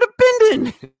 whatever happened to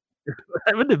Binden? What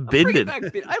happened to Binden?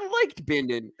 I liked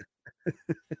Binden.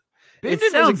 It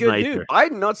Binden sounds was a good nicer. dude.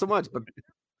 Biden not so much, but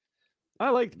I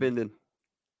liked Binden.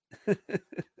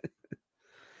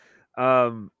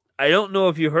 I don't know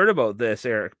if you heard about this,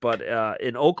 Eric, but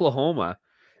in Oklahoma,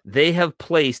 they have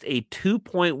placed a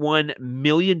 $2.1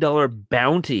 million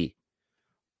bounty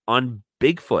on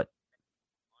Bigfoot.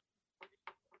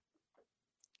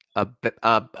 A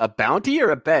bounty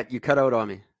or a bet? You cut out on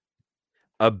me.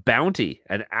 A bounty,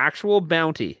 an actual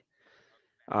bounty.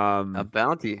 A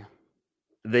bounty.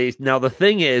 Now the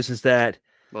thing is that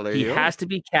he has has to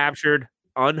be captured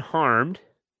unharmed,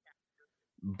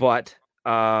 but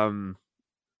and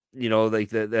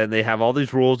they have all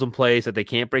these rules in place that they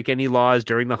can't break any laws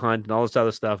during the hunt and all this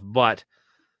other stuff. But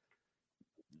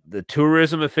the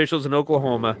tourism officials in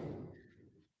Oklahoma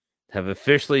have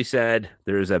officially said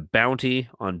there is a bounty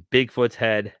on Bigfoot's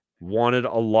head, wanted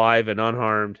alive and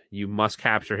unharmed. You must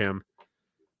capture him.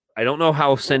 I don't know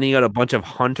how sending out a bunch of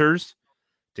hunters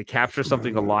to capture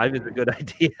something alive is a good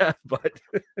idea, but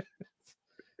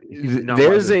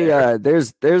there's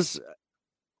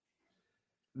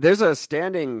a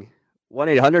standing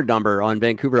 1-800 number on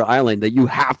Vancouver Island that you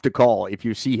have to call if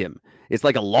you see him. It's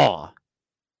like a law.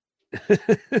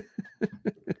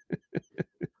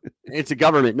 It's a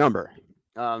government number.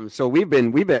 So we've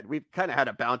kind of had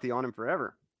a bounty on him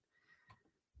forever.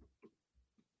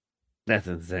 That's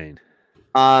insane.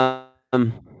 I'm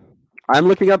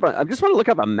looking up. I just want to look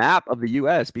up a map of the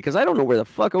U.S. because I don't know where the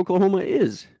fuck Oklahoma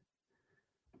is.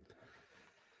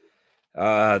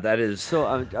 That is So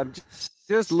I'm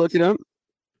just looking up.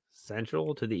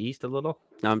 central to the east a little.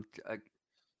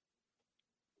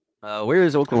 Where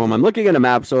is Oklahoma? I'm looking at a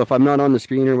map. So if I'm not on the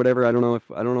screen or whatever, I don't know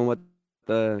what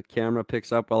the camera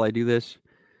picks up while I do this.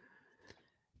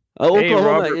 Hey, Oklahoma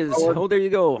Robert is. Mueller. Oh, there you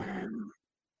go.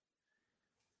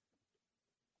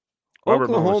 Robert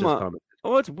Mueller just Oklahoma. commented.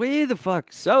 Oh, it's way the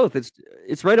fuck south.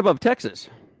 It's right above Texas.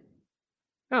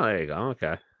 Oh, there you go.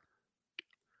 Okay.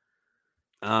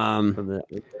 From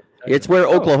It's where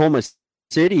Oklahoma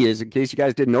City is. In case you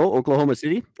guys didn't know, Oklahoma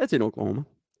City. That's in Oklahoma.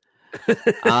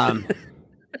 Thanks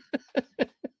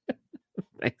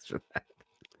for that.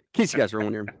 In case you guys were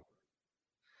wondering.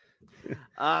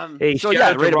 Hey, so shout yeah,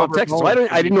 out to right above Robert Texas. So Mueller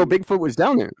I didn't know Bigfoot was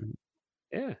down there.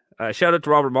 Yeah. Shout out to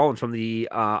Robert Mullins from the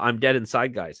I'm Dead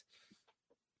Inside guys.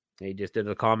 He just did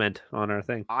a comment on our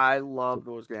thing. I love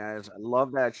those guys. I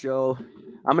love that show.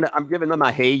 I'm giving them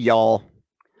a hey y'all.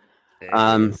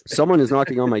 Someone is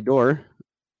knocking on my door.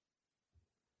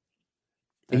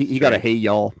 He got a hey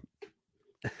y'all.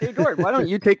 Hey Gord, why don't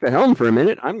you take the helm for a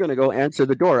minute? I'm gonna go answer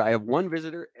the door. I have one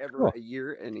visitor a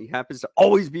year, and he happens to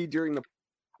always be during the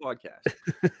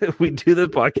podcast. We do the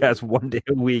podcast one day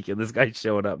a week, and this guy's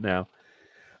showing up now.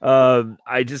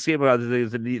 I just came about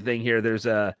the neat thing here. There's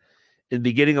in the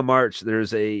beginning of March,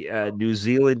 there's a New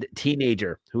Zealand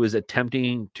teenager who is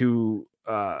attempting to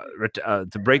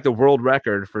break the world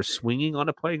record for swinging on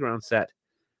a playground set.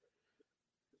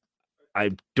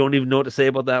 I don't even know what to say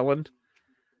about that one.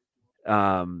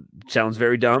 Sounds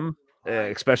very dumb,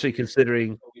 especially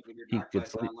considering he could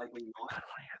sleep. Likely not,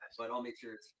 but I'll make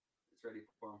sure it's ready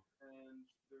for him. And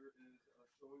there is a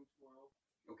showing tomorrow.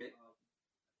 Okay.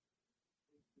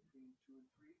 Between 2 and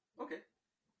 3. Okay.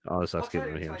 Oh, this I'll us try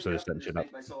getting to him, tidy so up just and setting shit up.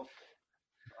 make myself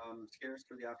scarce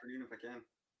for the afternoon if I can.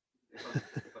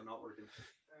 If I'm not working.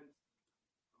 And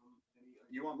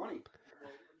You want money? well,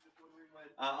 I'm just wondering when.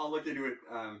 I'll look into it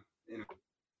in a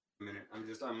minute. I'm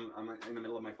in the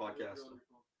middle of my podcast. So.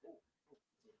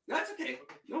 That's okay.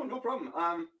 No problem.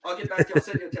 I'll get back to you. I'll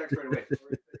send you a text right away.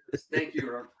 Thank you,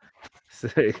 Rob. So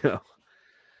there you go.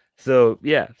 So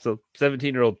yeah, so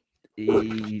 17-year-old.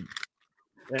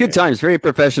 Good times. Very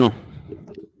professional.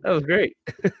 That was great.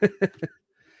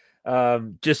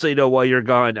 Just so you know, while you're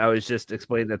gone, I was just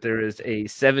explaining that there is a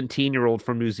 17-year-old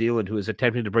from New Zealand who is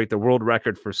attempting to break the world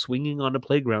record for swinging on a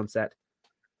playground set.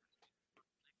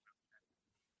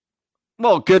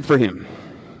 Well, good for him.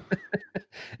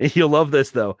 You'll love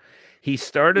this though. He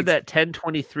started at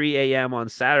 10:23 a.m. on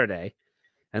Saturday,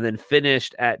 and then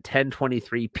finished at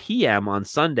 10:23 p.m. on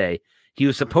Sunday. He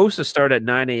was supposed to start at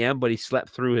 9 a.m., but he slept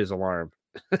through his alarm.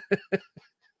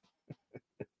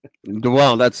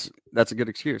 Well, that's a good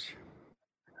excuse.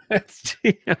 How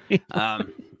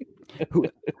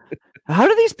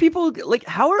do these people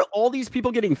how are all these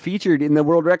people getting featured in the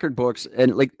world record books?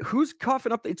 And who's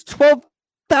coughing up? It's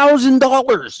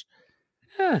 $12,000.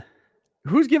 Yeah.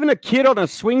 Who's giving a kid on a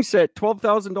swing set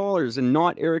 $12,000 and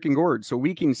not Eric and Gord? So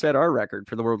we can set our record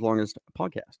for the world's longest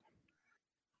podcast.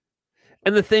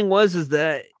 And the thing is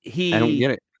that I don't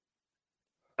get it.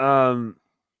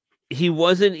 He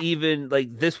wasn't even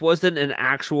this wasn't an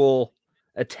actual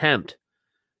attempt,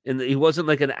 and he wasn't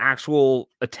an actual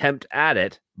attempt at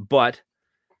it, but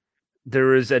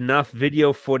there is enough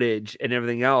video footage and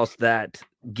everything else that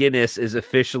Guinness is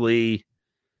officially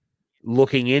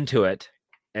looking into it,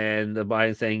 and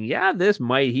by saying, yeah,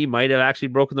 he might have actually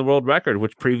broken the world record,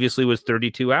 which previously was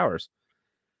 32 hours,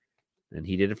 and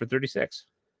he did it for 36.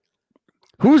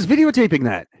 Who's videotaping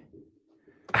that?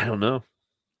 I don't know.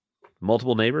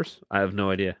 Multiple neighbors? I have no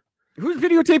idea. Who's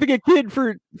videotaping a kid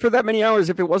for that many hours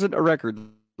if it wasn't a record?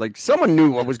 Someone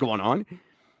knew what was going on.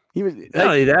 He was not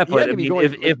only that, he but had I to be mean,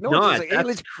 going, if no one's not, just hey, that's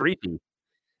let's creepy.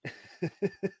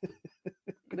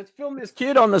 Let's film this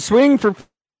kid on the swing for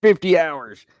 50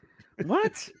 hours.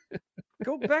 What?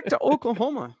 Go back to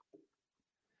Oklahoma.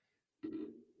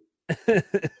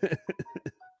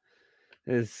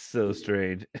 It's so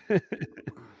strange.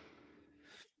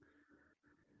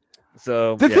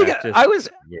 So the thing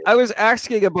I was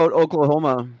asking about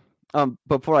Oklahoma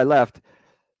before I left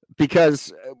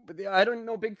because I don't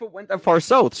know Bigfoot went that far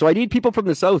south. So I need people from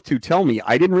the south to tell me.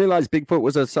 I didn't realize Bigfoot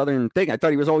was a southern thing. I thought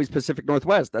he was always Pacific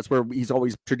Northwest. That's where he's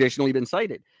always traditionally been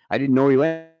sighted. I didn't know he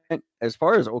went as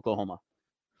far as Oklahoma.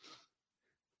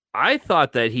 I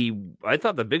thought that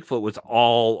Bigfoot was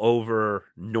all over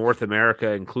North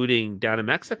America, including down in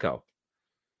Mexico.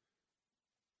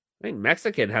 I think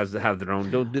Mexican has to have their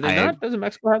own. Do they not? Doesn't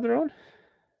Mexico have their own?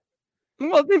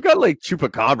 Well, they've got like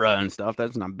chupacabra and stuff.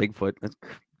 That's not Bigfoot. That's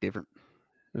different.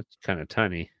 It's kind of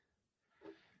tiny.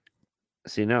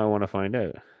 See, now I want to find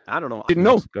out. I don't know.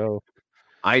 Mexico.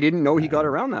 I didn't know he got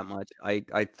around that much.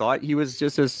 I thought he was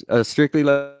just a strictly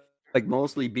like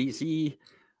mostly BC.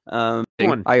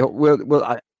 Thing.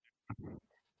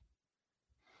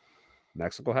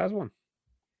 Mexico has one.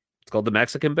 It's called the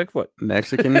Mexican Bigfoot.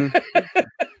 Mexican.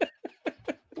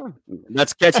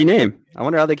 That's a catchy name. I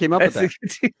wonder how they came up with that.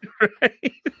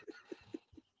 Right?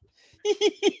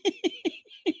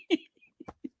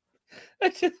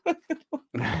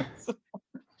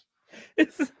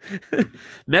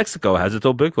 Mexico has its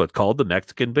own Bigfoot called the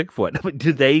Mexican Bigfoot. I mean,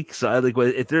 do they like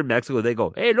if they're in Mexico, they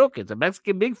go, "Hey, look, it's a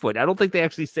Mexican Bigfoot." I don't think they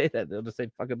actually say that. They'll just say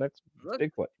 "fucking Mexican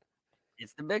Bigfoot."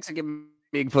 It's the Mexican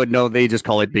Bigfoot. No, they just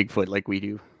call it Bigfoot like we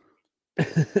do.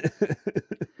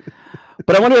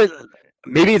 But I wonder,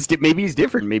 maybe he's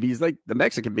different. Maybe he's like the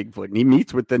Mexican Bigfoot, and he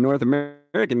meets with the North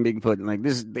American Bigfoot, and like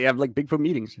this, they have like Bigfoot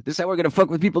meetings. This is how we're gonna fuck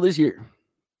with people this year.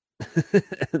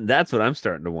 That's what I'm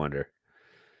starting to wonder.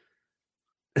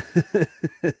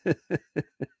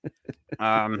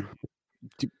 I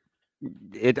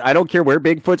don't care where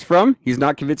Bigfoot's from. He's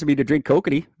not convincing me to drink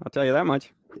kokanee. I'll tell you that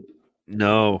much.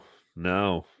 No.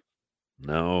 I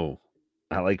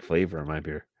like flavor in my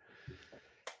beer.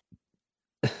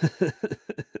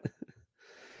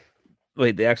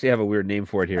 Wait, they actually have a weird name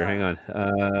for it here. Hang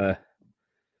on.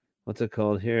 What's it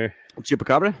called here?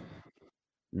 Chupacabra?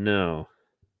 No.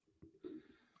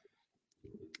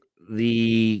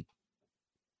 The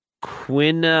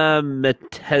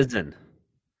Quinametezin.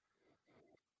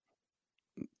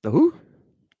 The who?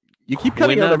 You keep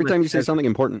cutting out every time you say something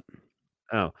important.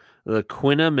 Oh, the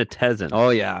Quinametezin. Oh,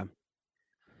 yeah.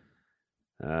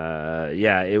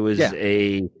 Yeah, it was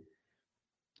a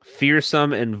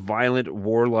fearsome and violent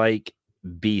warlike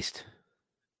beast.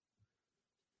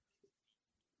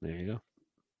 There you go.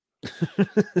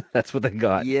 That's what they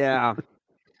got. Yeah.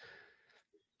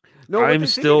 No, I'm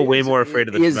still way more afraid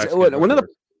of the Mexican one of the.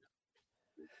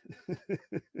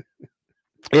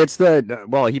 It's the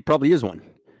well, he probably is one.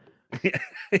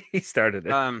 He started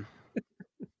it.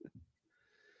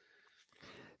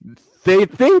 They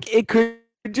think it could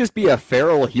just be a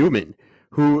feral human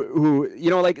who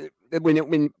like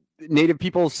when native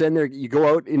people you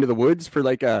go out into the woods for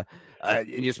like and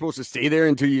you're supposed to stay there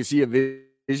until you see a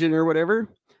vision or whatever.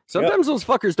 Sometimes those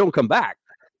fuckers don't come back,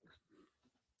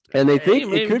 and they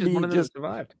think it could be just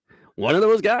one of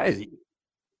those guys.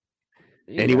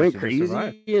 And he went crazy,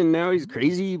 and now he's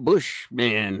crazy bush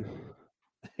man.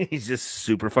 He's just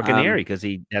super fucking hairy because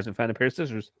he hasn't found a pair of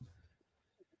scissors.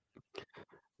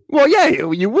 Well,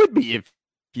 yeah, you would be if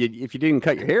you didn't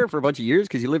cut your hair for a bunch of years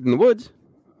because you lived in the woods.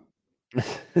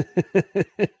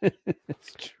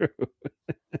 It's true.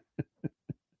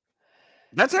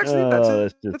 That's actually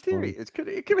the theory.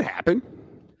 Funny. It could happen.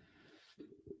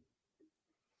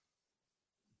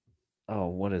 Oh,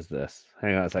 what is this?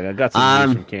 Hang on a second. I got some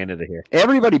news from Canada here.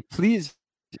 Everybody, please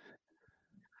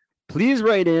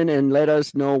write in and let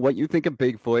us know what you think of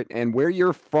Bigfoot and where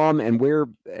you're from and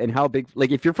how big.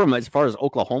 Like, if you're from as far as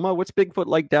Oklahoma, what's Bigfoot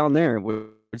like down there?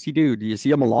 What's he do? Do you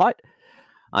see him a lot?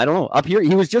 I don't know. Up here,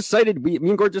 he was just sighted. Me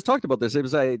and Gord just talked about this. It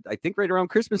was, I think, right around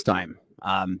Christmas time.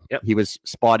 He was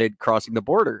spotted crossing the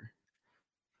border.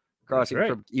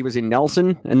 He was in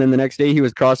Nelson, and then the next day he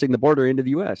was crossing the border into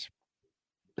the U.S.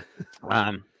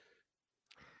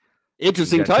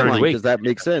 Interesting timeline because that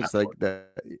makes sense. Like the.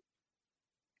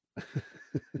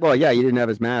 Well, yeah, he didn't have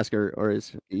his mask or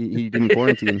he didn't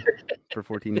quarantine for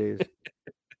 14 days.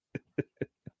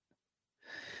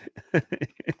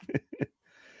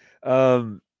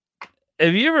 Have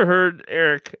you ever heard,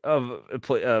 Eric, of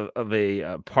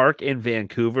a park in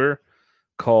Vancouver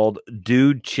called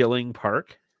Dude Chilling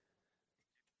Park?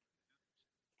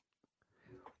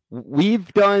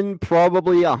 We've done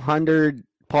probably 100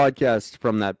 podcasts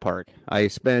from that park. I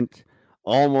spent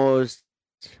almost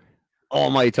all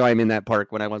my time in that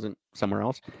park when I wasn't somewhere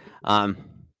else. From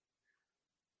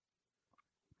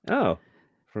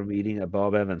eating at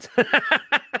Bob Evans.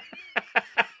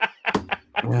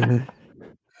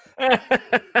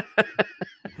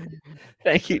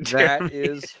 Thank you,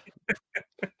 Jeremy.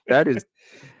 That is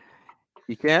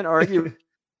you can't argue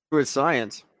with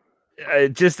science.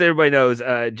 Just so everybody knows,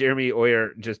 Jeremy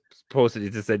Oyer just posted. He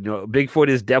just said, Bigfoot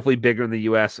is definitely bigger in the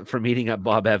U.S. from eating up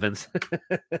Bob Evans.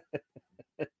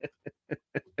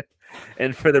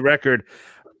 And for the record,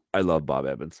 I love Bob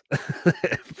Evans.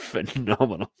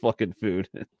 Phenomenal fucking food.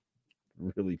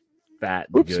 Really fat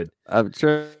and Oops. good. I'm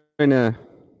trying to.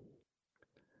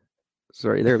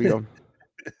 Sorry, there we go.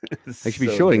 I should be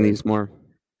So showing good. these more.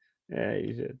 Yeah,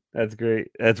 you should. That's great.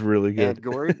 That's really good.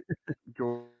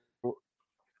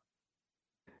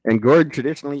 And Gord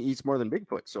traditionally eats more than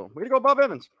Bigfoot. So way to go, Bob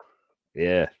Evans.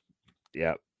 Yeah.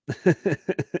 Yeah.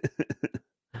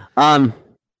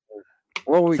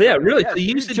 Well, So yeah, really. So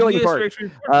you used to Chilling do Park.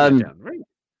 right?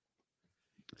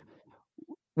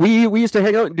 We used to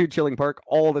hang out and do Chilling Park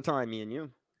all the time, me and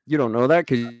you. You don't know that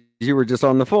because you were just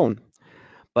on the phone.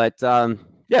 But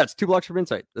yeah, it's 2 blocks from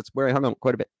Insight. That's where I hung out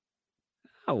quite a bit.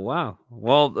 Oh wow.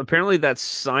 Well, apparently that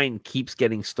sign keeps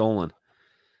getting stolen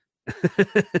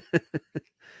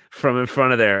from in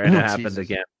front of there, and it happened Jesus.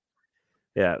 again.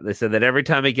 Yeah, they said that every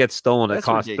time it gets stolen, it That's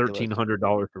costs ridiculous.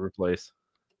 $1,300 to replace.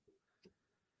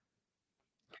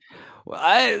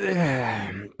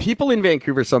 Well, people in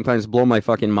Vancouver sometimes blow my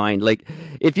fucking mind. Like,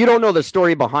 if you don't know the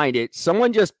story behind it,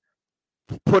 someone just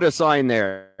put a sign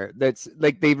there that's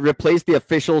like they replaced the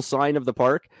official sign of the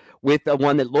park with the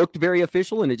one that looked very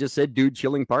official, and it just said "Dude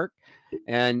Chilling Park,"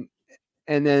 and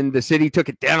then the city took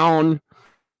it down,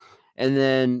 and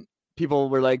then people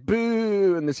were like,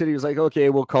 "Boo!" and the city was like,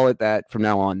 "Okay, we'll call it that from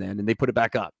now on." Then, and they put it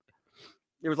back up.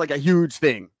 It was like a huge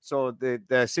thing. So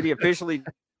the city officially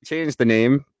changed the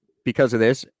name because of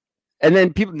this, and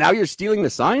then people now you're stealing the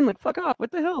sign. Like, fuck off!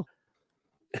 What the hell?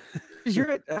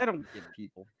 I don't get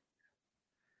people.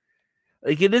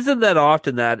 Like, it isn't that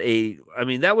often that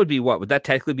that would be what? Would that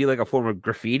technically be like a form of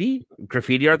graffiti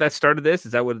art that started this?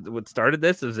 Is that what started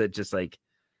this? Is it just like,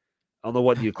 I don't know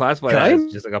what you classify that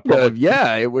as, just like a public?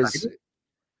 Yeah, it was.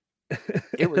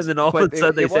 It was. And then all of a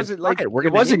sudden they said, wasn't like we're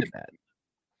it going to wasn't. that.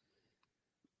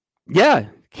 Yeah,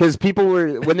 because people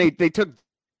were when they took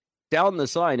down the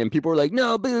sign and people were like,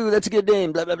 "No, boo, that's a good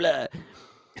name," blah blah blah.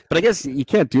 But I guess you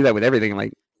can't do that with everything.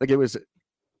 Like it was.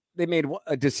 They made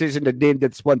a decision to name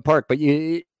this one park, but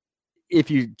if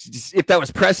that was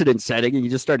precedent setting and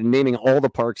you just started naming all the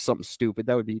parks something stupid,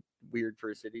 that would be weird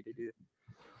for a city to do.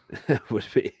 It would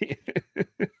be.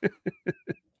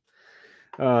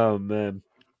 Oh man!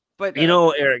 But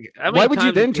Eric, why would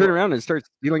you then turn around and start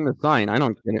stealing the sign? I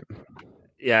don't get it.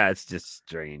 Yeah, it's just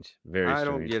strange. Very strange. I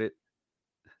don't get it.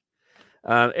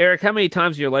 Eric, how many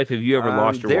times in your life have you ever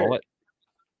lost your wallet?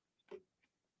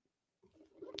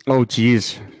 Oh,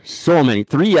 geez. So many.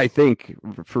 3, I think,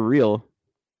 for real.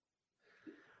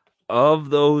 Of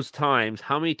those times,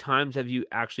 how many times have you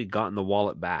actually gotten the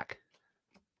wallet back?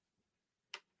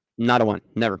 Not a one.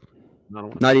 Never. Not a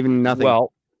one. Not even nothing.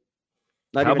 Well,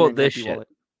 not how even about this shit? Wallet.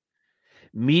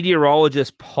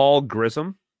 Meteorologist Paul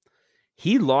Grissom,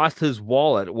 he lost his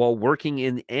wallet while working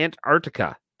in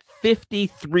Antarctica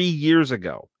 53 years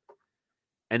ago.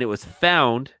 And it was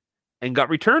found and got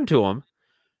returned to him.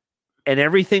 And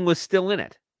everything was still in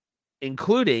it,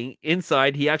 including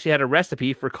inside. He actually had a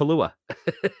recipe for Kahlua.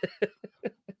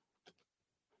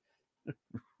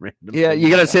 Yeah, you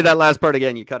got to say that last part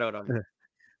again. You cut out on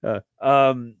it.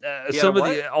 All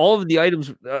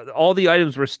the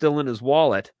items were still in his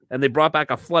wallet, and they brought back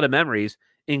a flood of memories,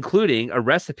 including a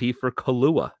recipe for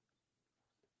Kahlua.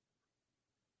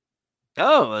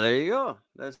 Oh, there you go.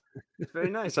 That's very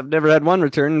nice. I've never had one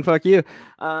return. Fuck you.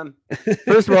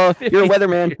 First of all, you're a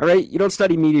weatherman, all right? You don't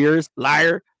study meteors,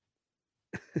 liar.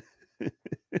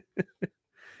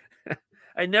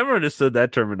 I never understood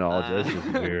that terminology. That's just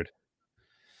weird.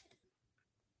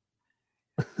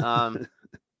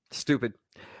 Stupid.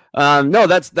 No,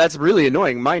 that's really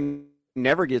annoying. Mine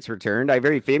never gets returned. I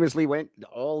very famously went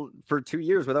all for 2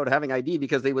 years without having ID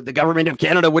because the government of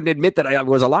Canada wouldn't admit that I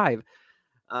was alive.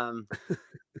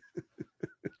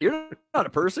 You're not a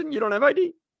person. You don't have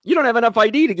ID. You don't have enough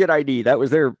ID to get ID. That was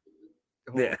their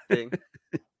whole thing.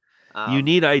 You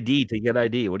need ID to get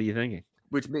ID. What are you thinking?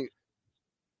 Which means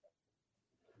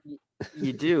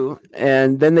you do.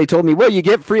 And then they told me, well, you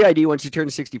get free ID once you turn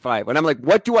 65. And I'm like,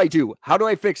 what do I do? How do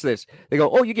I fix this? They go,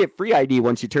 oh, you get free ID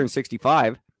once you turn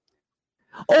 65.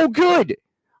 Oh, good.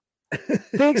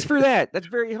 Thanks for that. That's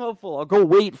very helpful. I'll go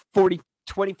wait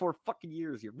 24 fucking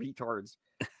years, you retards.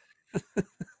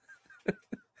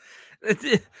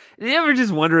 Do you ever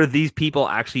just wonder if these people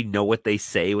actually know what they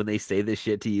say when they say this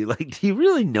shit to you? Like, do you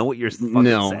really know what you're fucking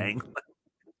saying?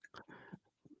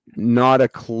 Not a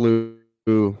clue.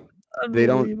 They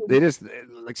don't. They just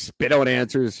like spit out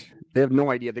answers. They have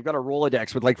no idea. They've got a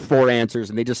Rolodex with like 4 answers,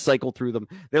 and they just cycle through them.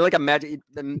 They're like a magic.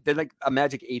 They're like a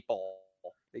magic 8 ball.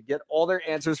 They get all their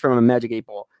answers from a magic 8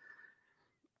 ball.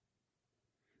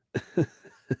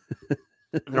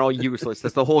 They're all useless.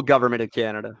 That's the whole government of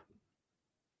Canada.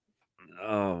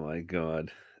 Oh my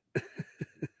god.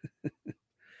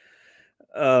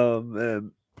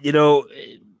 Man. You know,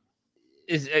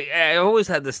 I always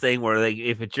had this thing where, like,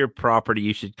 if it's your property,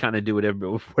 you should kind of do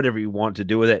whatever you want to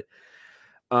do with it.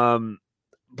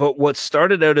 But what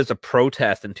started out as a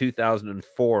protest in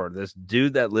 2004, this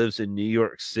dude that lives in New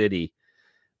York City,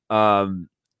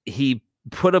 he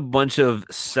put a bunch of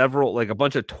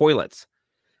toilets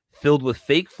filled with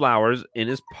fake flowers in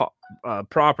his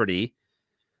property.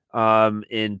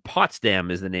 In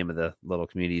Potsdam is the name of the little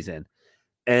community he's in.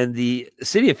 And the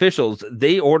city officials,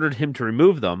 they ordered him to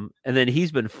remove them. And then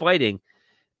he's been fighting.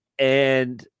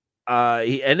 And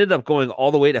he ended up going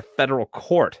all the way to federal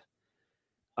court.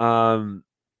 And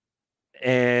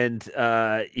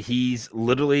he's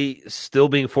literally still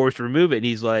being forced to remove it. And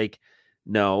he's like,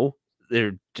 no,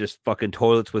 they're just fucking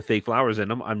toilets with fake flowers in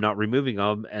them. I'm not removing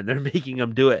them. And they're making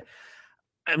them do it.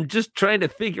 I'm just trying to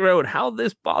figure out how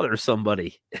this bothers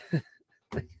somebody. Who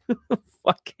the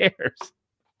fuck cares?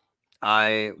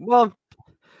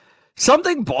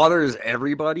 Something bothers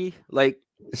everybody. Like,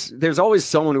 there's always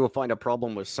someone who will find a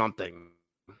problem with something.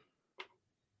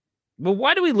 Well,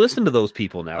 why do we listen to those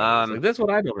people now? Like, that's what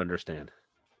I don't understand.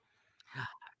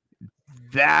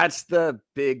 That's the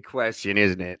big question,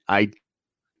 isn't it? I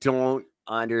don't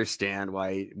understand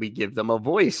why we give them a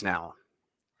voice now.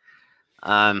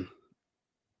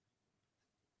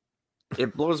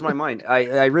 It blows my mind.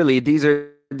 I really, these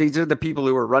are the people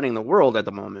who are running the world at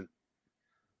the moment.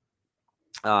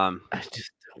 I just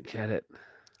don't get it.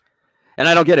 And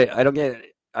I don't get it. I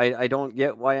don't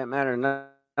get why it matters now.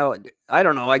 I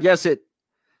don't know. I guess I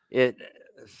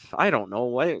don't know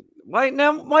why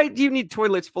now. Why do you need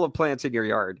toilets full of plants in your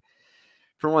yard?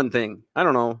 For one thing, I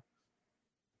don't know.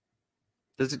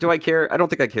 Do I care? I don't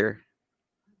think I care.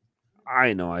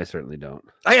 I know. I certainly don't.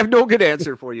 I have no good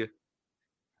answer for you.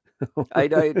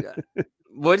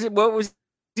 What was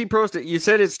he protesting? You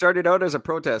said it started out as a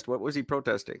protest. What was he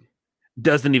protesting?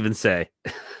 Doesn't even say.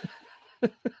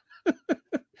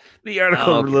 The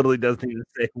article literally doesn't even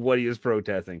say what he was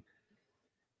protesting.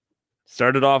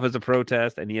 Started off as a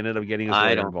protest, and he ended up getting his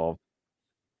lawyer involved.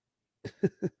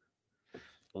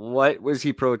 What was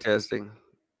he protesting?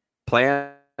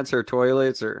 Plants or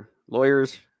toilets or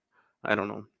lawyers? I don't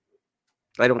know.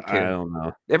 I don't care. I don't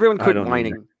know. Everyone quit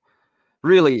whining.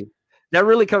 Really, that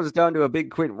really comes down to a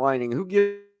big quit whining. Who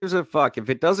gives a fuck? If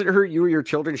it doesn't hurt you or your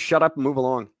children, shut up and move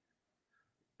along.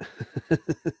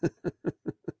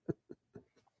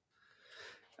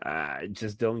 I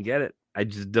just don't get it. I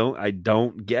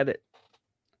don't get it.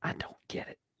 I don't get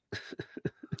it.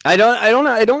 I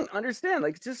don't understand.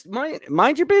 Like, just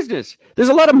mind your business. There's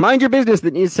a lot of mind your business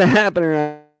that needs to happen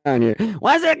around here.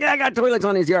 Why is that guy got toilets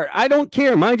on his yard? I don't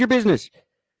care. Mind your business.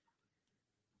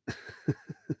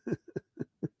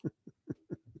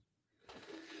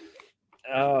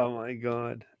 Oh my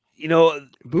god. You know,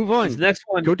 move on. This next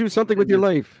one. Go do something with your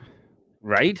life.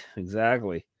 Right?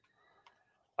 Exactly.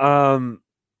 I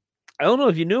don't know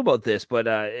if you knew about this, but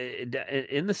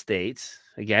in the States,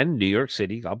 again, New York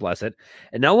City, God bless it,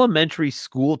 an elementary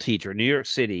school teacher in New York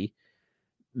City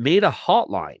made a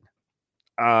hotline.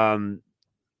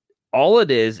 All it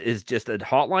is just a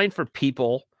hotline for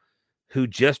people who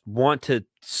just want to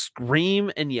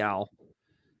scream and yell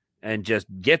and just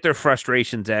get their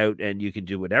frustrations out. And you can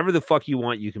do whatever the fuck you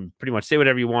want. You can pretty much say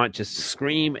whatever you want. Just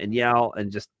scream and yell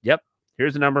and just, yep,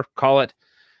 here's the number, call it.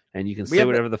 And you can say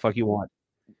whatever the fuck you want.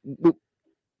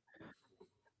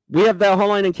 We have that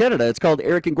hotline in Canada. It's called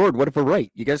Eric and Gord. What if we're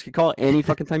right? You guys can call it any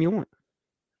fucking time you want.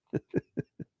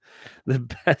 The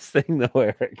best thing, though,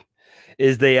 Eric,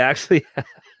 is they actually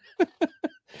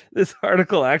this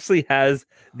article actually has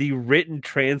the written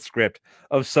transcript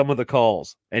of some of the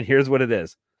calls. And here's what it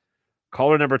is.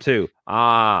 Caller number 2.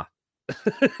 Ah.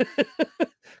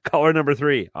 Caller number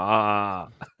 3. Ah.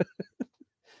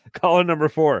 Caller number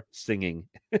 4. Singing.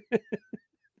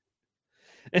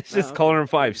 It's just caller number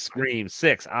 5. Scream.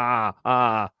 6. Ah.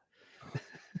 Ah.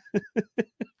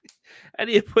 How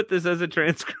do you put this as a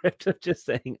transcript of just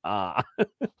saying ah?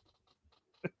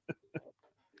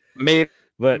 Maybe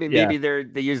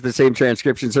they use the same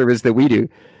transcription service that we do.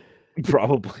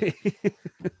 Probably.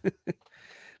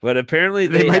 But apparently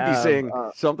they might be saying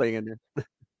something in there.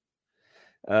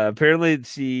 Apparently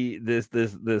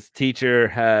this teacher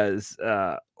has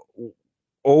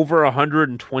over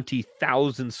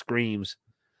 120,000 screams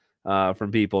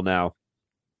from people now.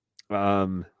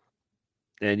 And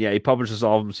yeah, he publishes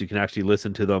all of them so you can actually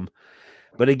listen to them.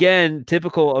 But again,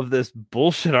 typical of this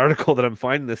bullshit article that I'm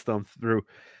finding this thumb through,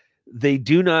 They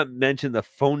do not mention the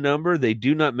phone number. They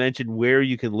do not mention where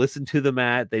you can listen to them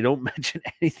at. They don't mention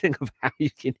anything of how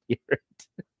you can hear it.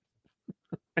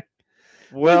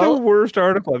 Well, the worst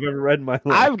article I've ever read in my life.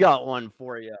 I've got one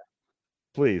for you.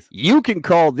 Please. You can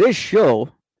call this show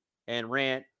and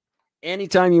rant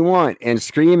anytime you want and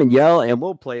scream and yell, and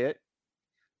we'll play it.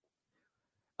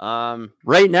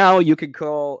 Right now, you can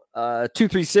call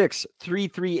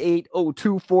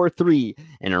 236-338-0243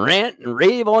 and rant and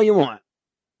rave all you want.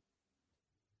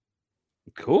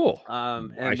 Cool.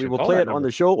 And I we should will call play that it on number.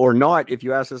 the show or not if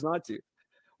you ask us not to.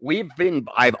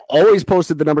 I've always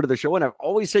posted the number to the show, and I've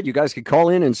always said you guys could call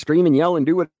in and scream and yell and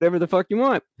do whatever the fuck you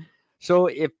want. So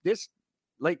if this,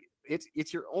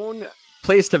 it's your own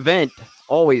place to vent.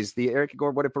 Always the Eric and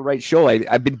Gord What If We're Right show.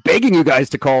 I've been begging you guys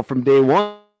to call from day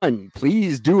one.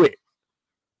 Please do it.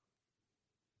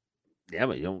 Yeah,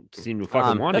 but you don't seem to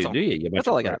fucking want to, do you? That's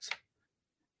all I got.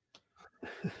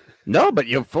 No, but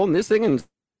you phone this thing and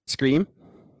scream.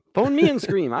 Phone me and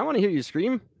scream. I want to hear you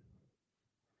scream.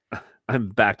 I'm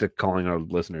back to calling our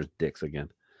listeners dicks again.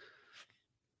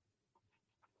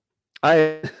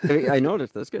 I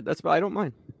noticed. That's good. I don't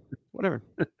mind. Whatever.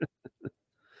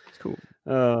 It's cool.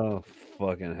 Oh,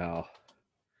 fucking hell.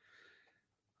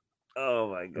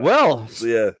 Oh my god. Well,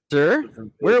 yeah, sir,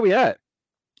 where are we at?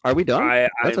 Are we done?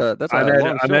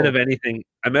 I'm out of anything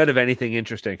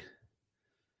interesting.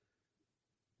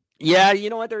 Yeah, you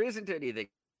know what? There isn't anything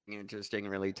interesting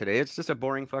really today. It's just a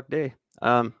boring fuck day.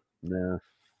 No.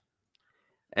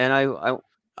 And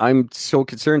I'm so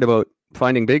concerned about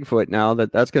finding Bigfoot now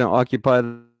that's going to occupy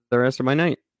the rest of my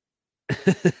night.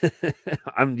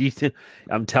 I'm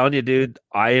telling you, dude,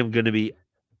 I am going to be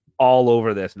all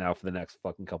over this now for the next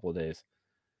fucking couple of days.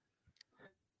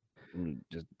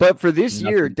 But for this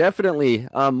year, definitely,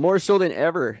 more so than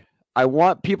ever, I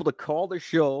want people to call the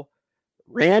show,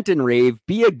 rant and rave,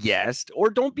 be a guest, or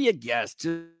don't be a guest.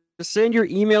 Just send your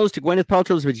emails to Gwyneth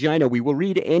Paltrow's vagina. We will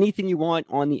read anything you want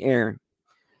on the air.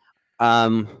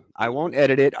 I won't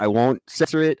edit it. I won't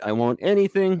censor it. I won't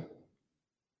anything.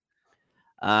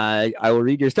 I will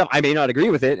read your stuff. I may not agree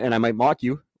with it, and I might mock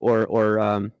you,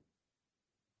 or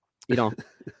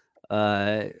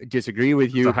disagree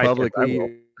with you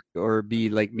publicly, or be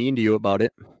like mean to you about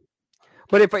it.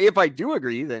 But if I do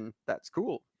agree, then that's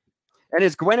cool. And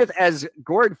as Gwyneth, as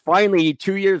Gord finally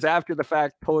 2 years after the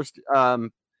fact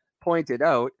pointed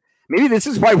out, maybe this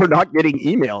is why we're not getting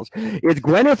emails. It's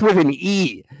Gwyneth with an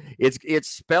E. It's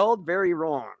spelled very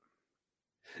wrong.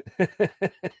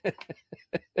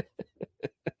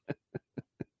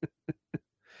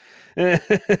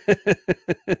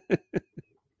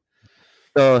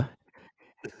 So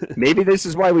maybe this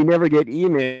is why we never get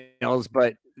emails,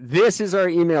 but this is our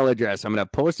email address. I'm going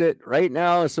to post it right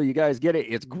now so you guys get it.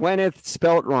 It's Gwyneth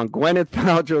spelled wrong. Gwyneth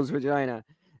Paltrow's vagina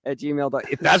at gmail.com.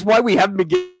 If that's why we haven't been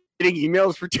getting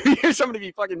emails for 2 years, I'm going to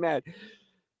be fucking mad.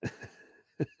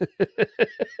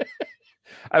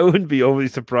 I wouldn't be overly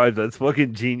surprised. That's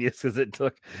fucking genius because it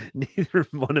took neither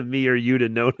one of me or you to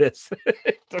notice.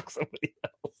 It took somebody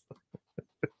else.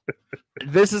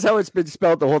 This is how it's been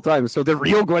spelled the whole time. So the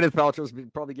real Gwyneth Paltrow's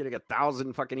been probably getting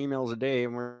 1,000 fucking emails a day,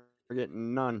 and we're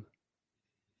getting none.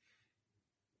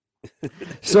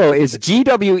 So it's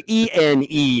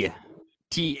GWENETH.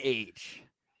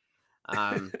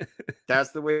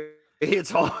 That's the way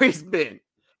it's always been.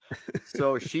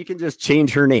 So she can just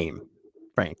change her name,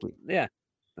 frankly. Yeah,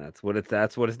 that's what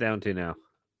it's down to now.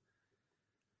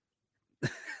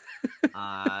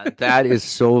 That is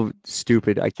so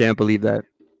stupid. I can't believe that.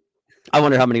 I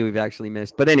wonder how many we've actually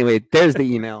missed. But anyway, there's the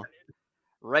email.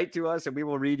 Write to us, and we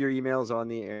will read your emails on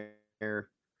the air.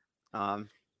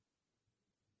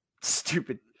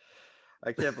 Stupid.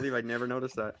 I can't believe I never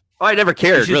noticed that. Oh, I never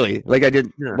cared, really. Like I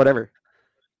did, whatever.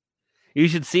 You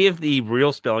should see if the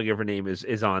real spelling of her name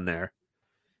is on there,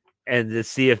 and to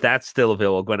see if that's still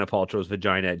available. Gwyneth Paltrow's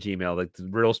vagina at Gmail, like the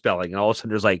real spelling, and all of a sudden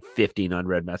there's like 15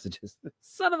 unread messages.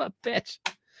 Son of a bitch.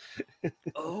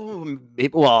 Oh,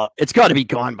 well, it's got to be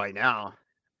gone by now.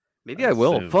 Maybe I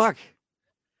will. Fuck.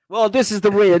 Well, this is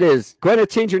the way it is. Gwyneth,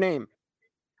 change your name.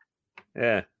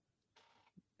 Yeah.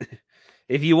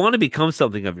 If you want to become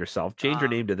something of yourself, change your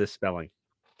name to this spelling.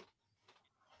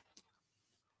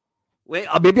 Wait,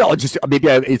 maybe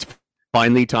it's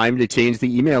finally time to change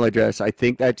the email address. I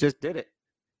think that just did it.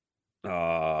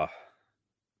 Now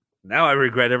I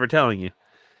regret ever telling you.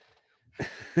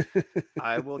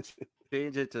 I will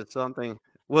change it to something.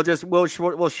 We'll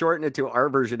shorten it to our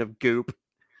version of Goop.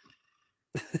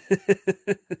 I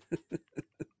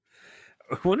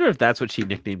wonder if that's what she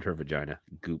nicknamed her vagina,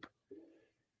 Goop.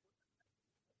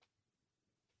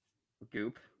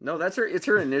 Goop? No, that's her. It's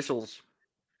her initials.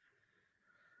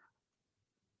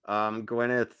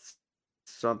 Gwyneth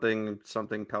something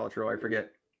Paltrow. I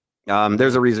forget.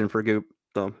 There's a reason for Goop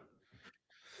though,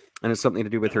 and it's something to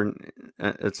do with her.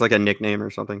 It's like a nickname or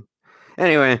something.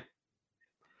 Anyway,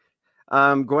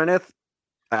 Gwyneth,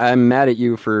 I'm mad at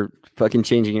you for fucking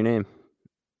changing your name.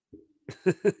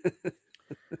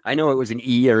 I know it was an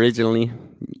E originally.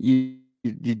 You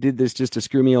did this just to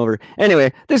screw me over.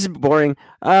 Anyway, this is boring.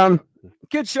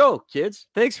 Good show, kids.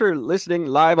 Thanks for listening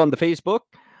live on the Facebook.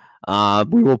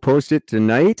 We will post it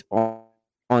tonight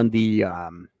on the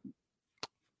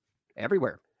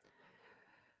everywhere.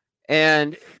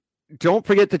 And don't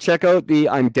forget to check out the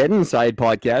I'm Dead Inside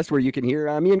podcast where you can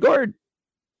hear me and Gord.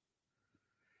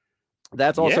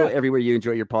 That's also everywhere you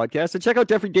enjoy your podcast. And check out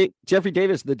Jeffrey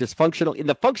Davis, the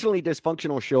Functionally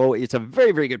Dysfunctional Show. It's a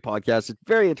very, very good podcast. It's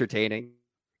very entertaining.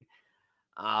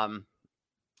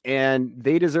 And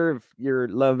they deserve your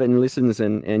love and listens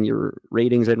and your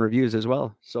ratings and reviews as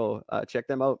well. So check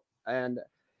them out. And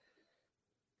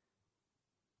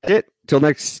that's it. Till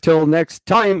next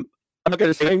time. I'm not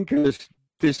going to say because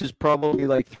this is probably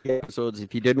like 3 episodes.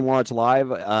 If you didn't watch live,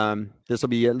 this will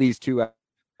be at least 2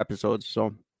 episodes.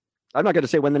 So I'm not going to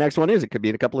say when the next one is. It could be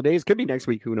in a couple of days. Could be next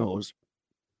week. Who knows?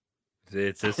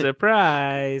 It's a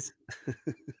surprise.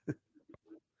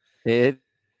 It's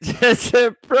a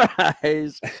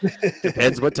surprise.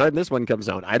 Depends what time this one comes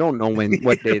out. I don't know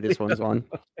what day this one's on.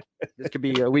 This could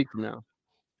be a week from now.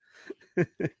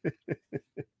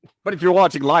 But if you're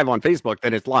watching live on Facebook,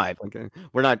 then it's live. Okay,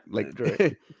 we're not like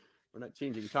we're not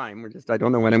changing time. We're just I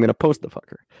don't know when I'm going to post the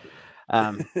fucker,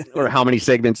 or how many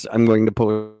segments I'm going to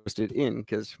post it in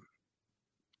because.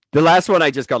 The last one,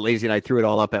 I just got lazy and I threw it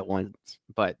all up at once.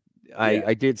 But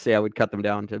I did say I would cut them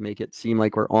down to make it seem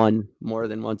like we're on more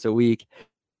than once a week.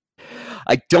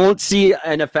 I don't see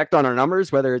an effect on our numbers,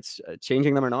 whether it's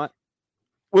changing them or not.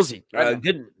 We'll see.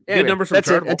 Good Anyway, numbers from that's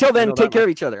it. Chartable. Until then, take care of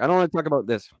each other. I don't want to talk about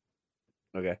this.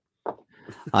 Okay.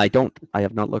 I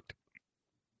have not looked.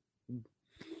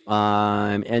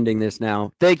 I'm ending this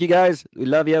now. Thank you, guys. We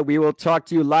love you. We will talk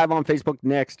to you live on Facebook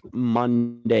next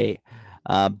Monday.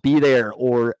 Be there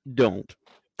or don't.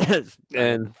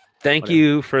 And thank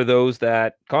you for those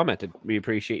that commented. We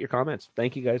appreciate your comments.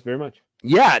 Thank you guys very much.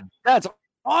 Yeah, that's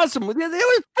awesome. There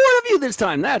was 4 of you this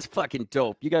time. That's fucking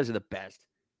dope. You guys are the best.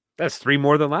 That's 3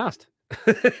 more than last.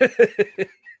 It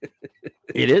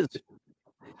is.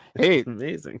 Hey,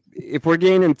 amazing. If we're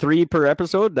gaining 3 per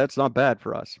episode, that's not bad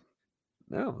for us.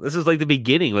 No, this is like the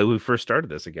beginning, like we first started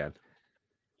this again.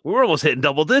 We were almost hitting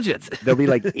double digits. There'll be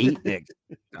like 8 next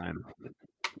time.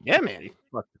 Yeah, man.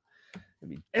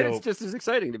 And it's just as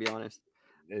exciting, to be honest.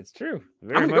 It's true.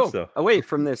 Very much so. Away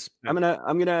from this. I'm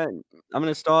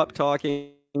gonna stop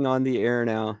talking on the air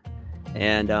now,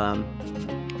 and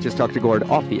just talk to Gord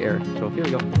off the air. So here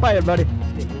we go. Bye, everybody.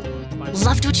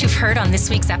 Loved what you've heard on this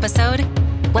week's episode?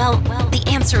 Well, the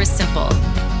answer is simple.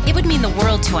 It would mean the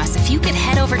world to us if you could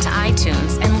head over to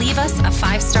iTunes and leave us a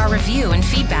 5-star review and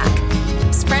feedback.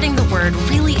 Spreading the word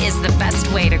really is the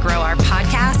best way to grow our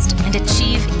podcast and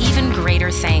achieve even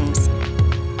greater things.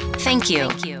 Thank you.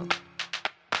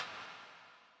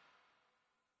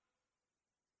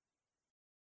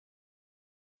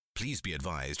 Please be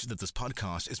advised that this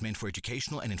podcast is meant for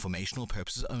educational and informational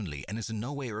purposes only and is in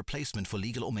no way a replacement for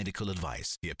legal or medical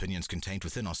advice. The opinions contained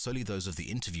within are solely those of the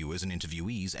interviewers and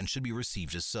interviewees and should be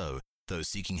received as so. Those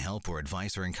seeking help or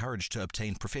advice are encouraged to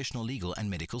obtain professional legal and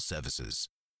medical services.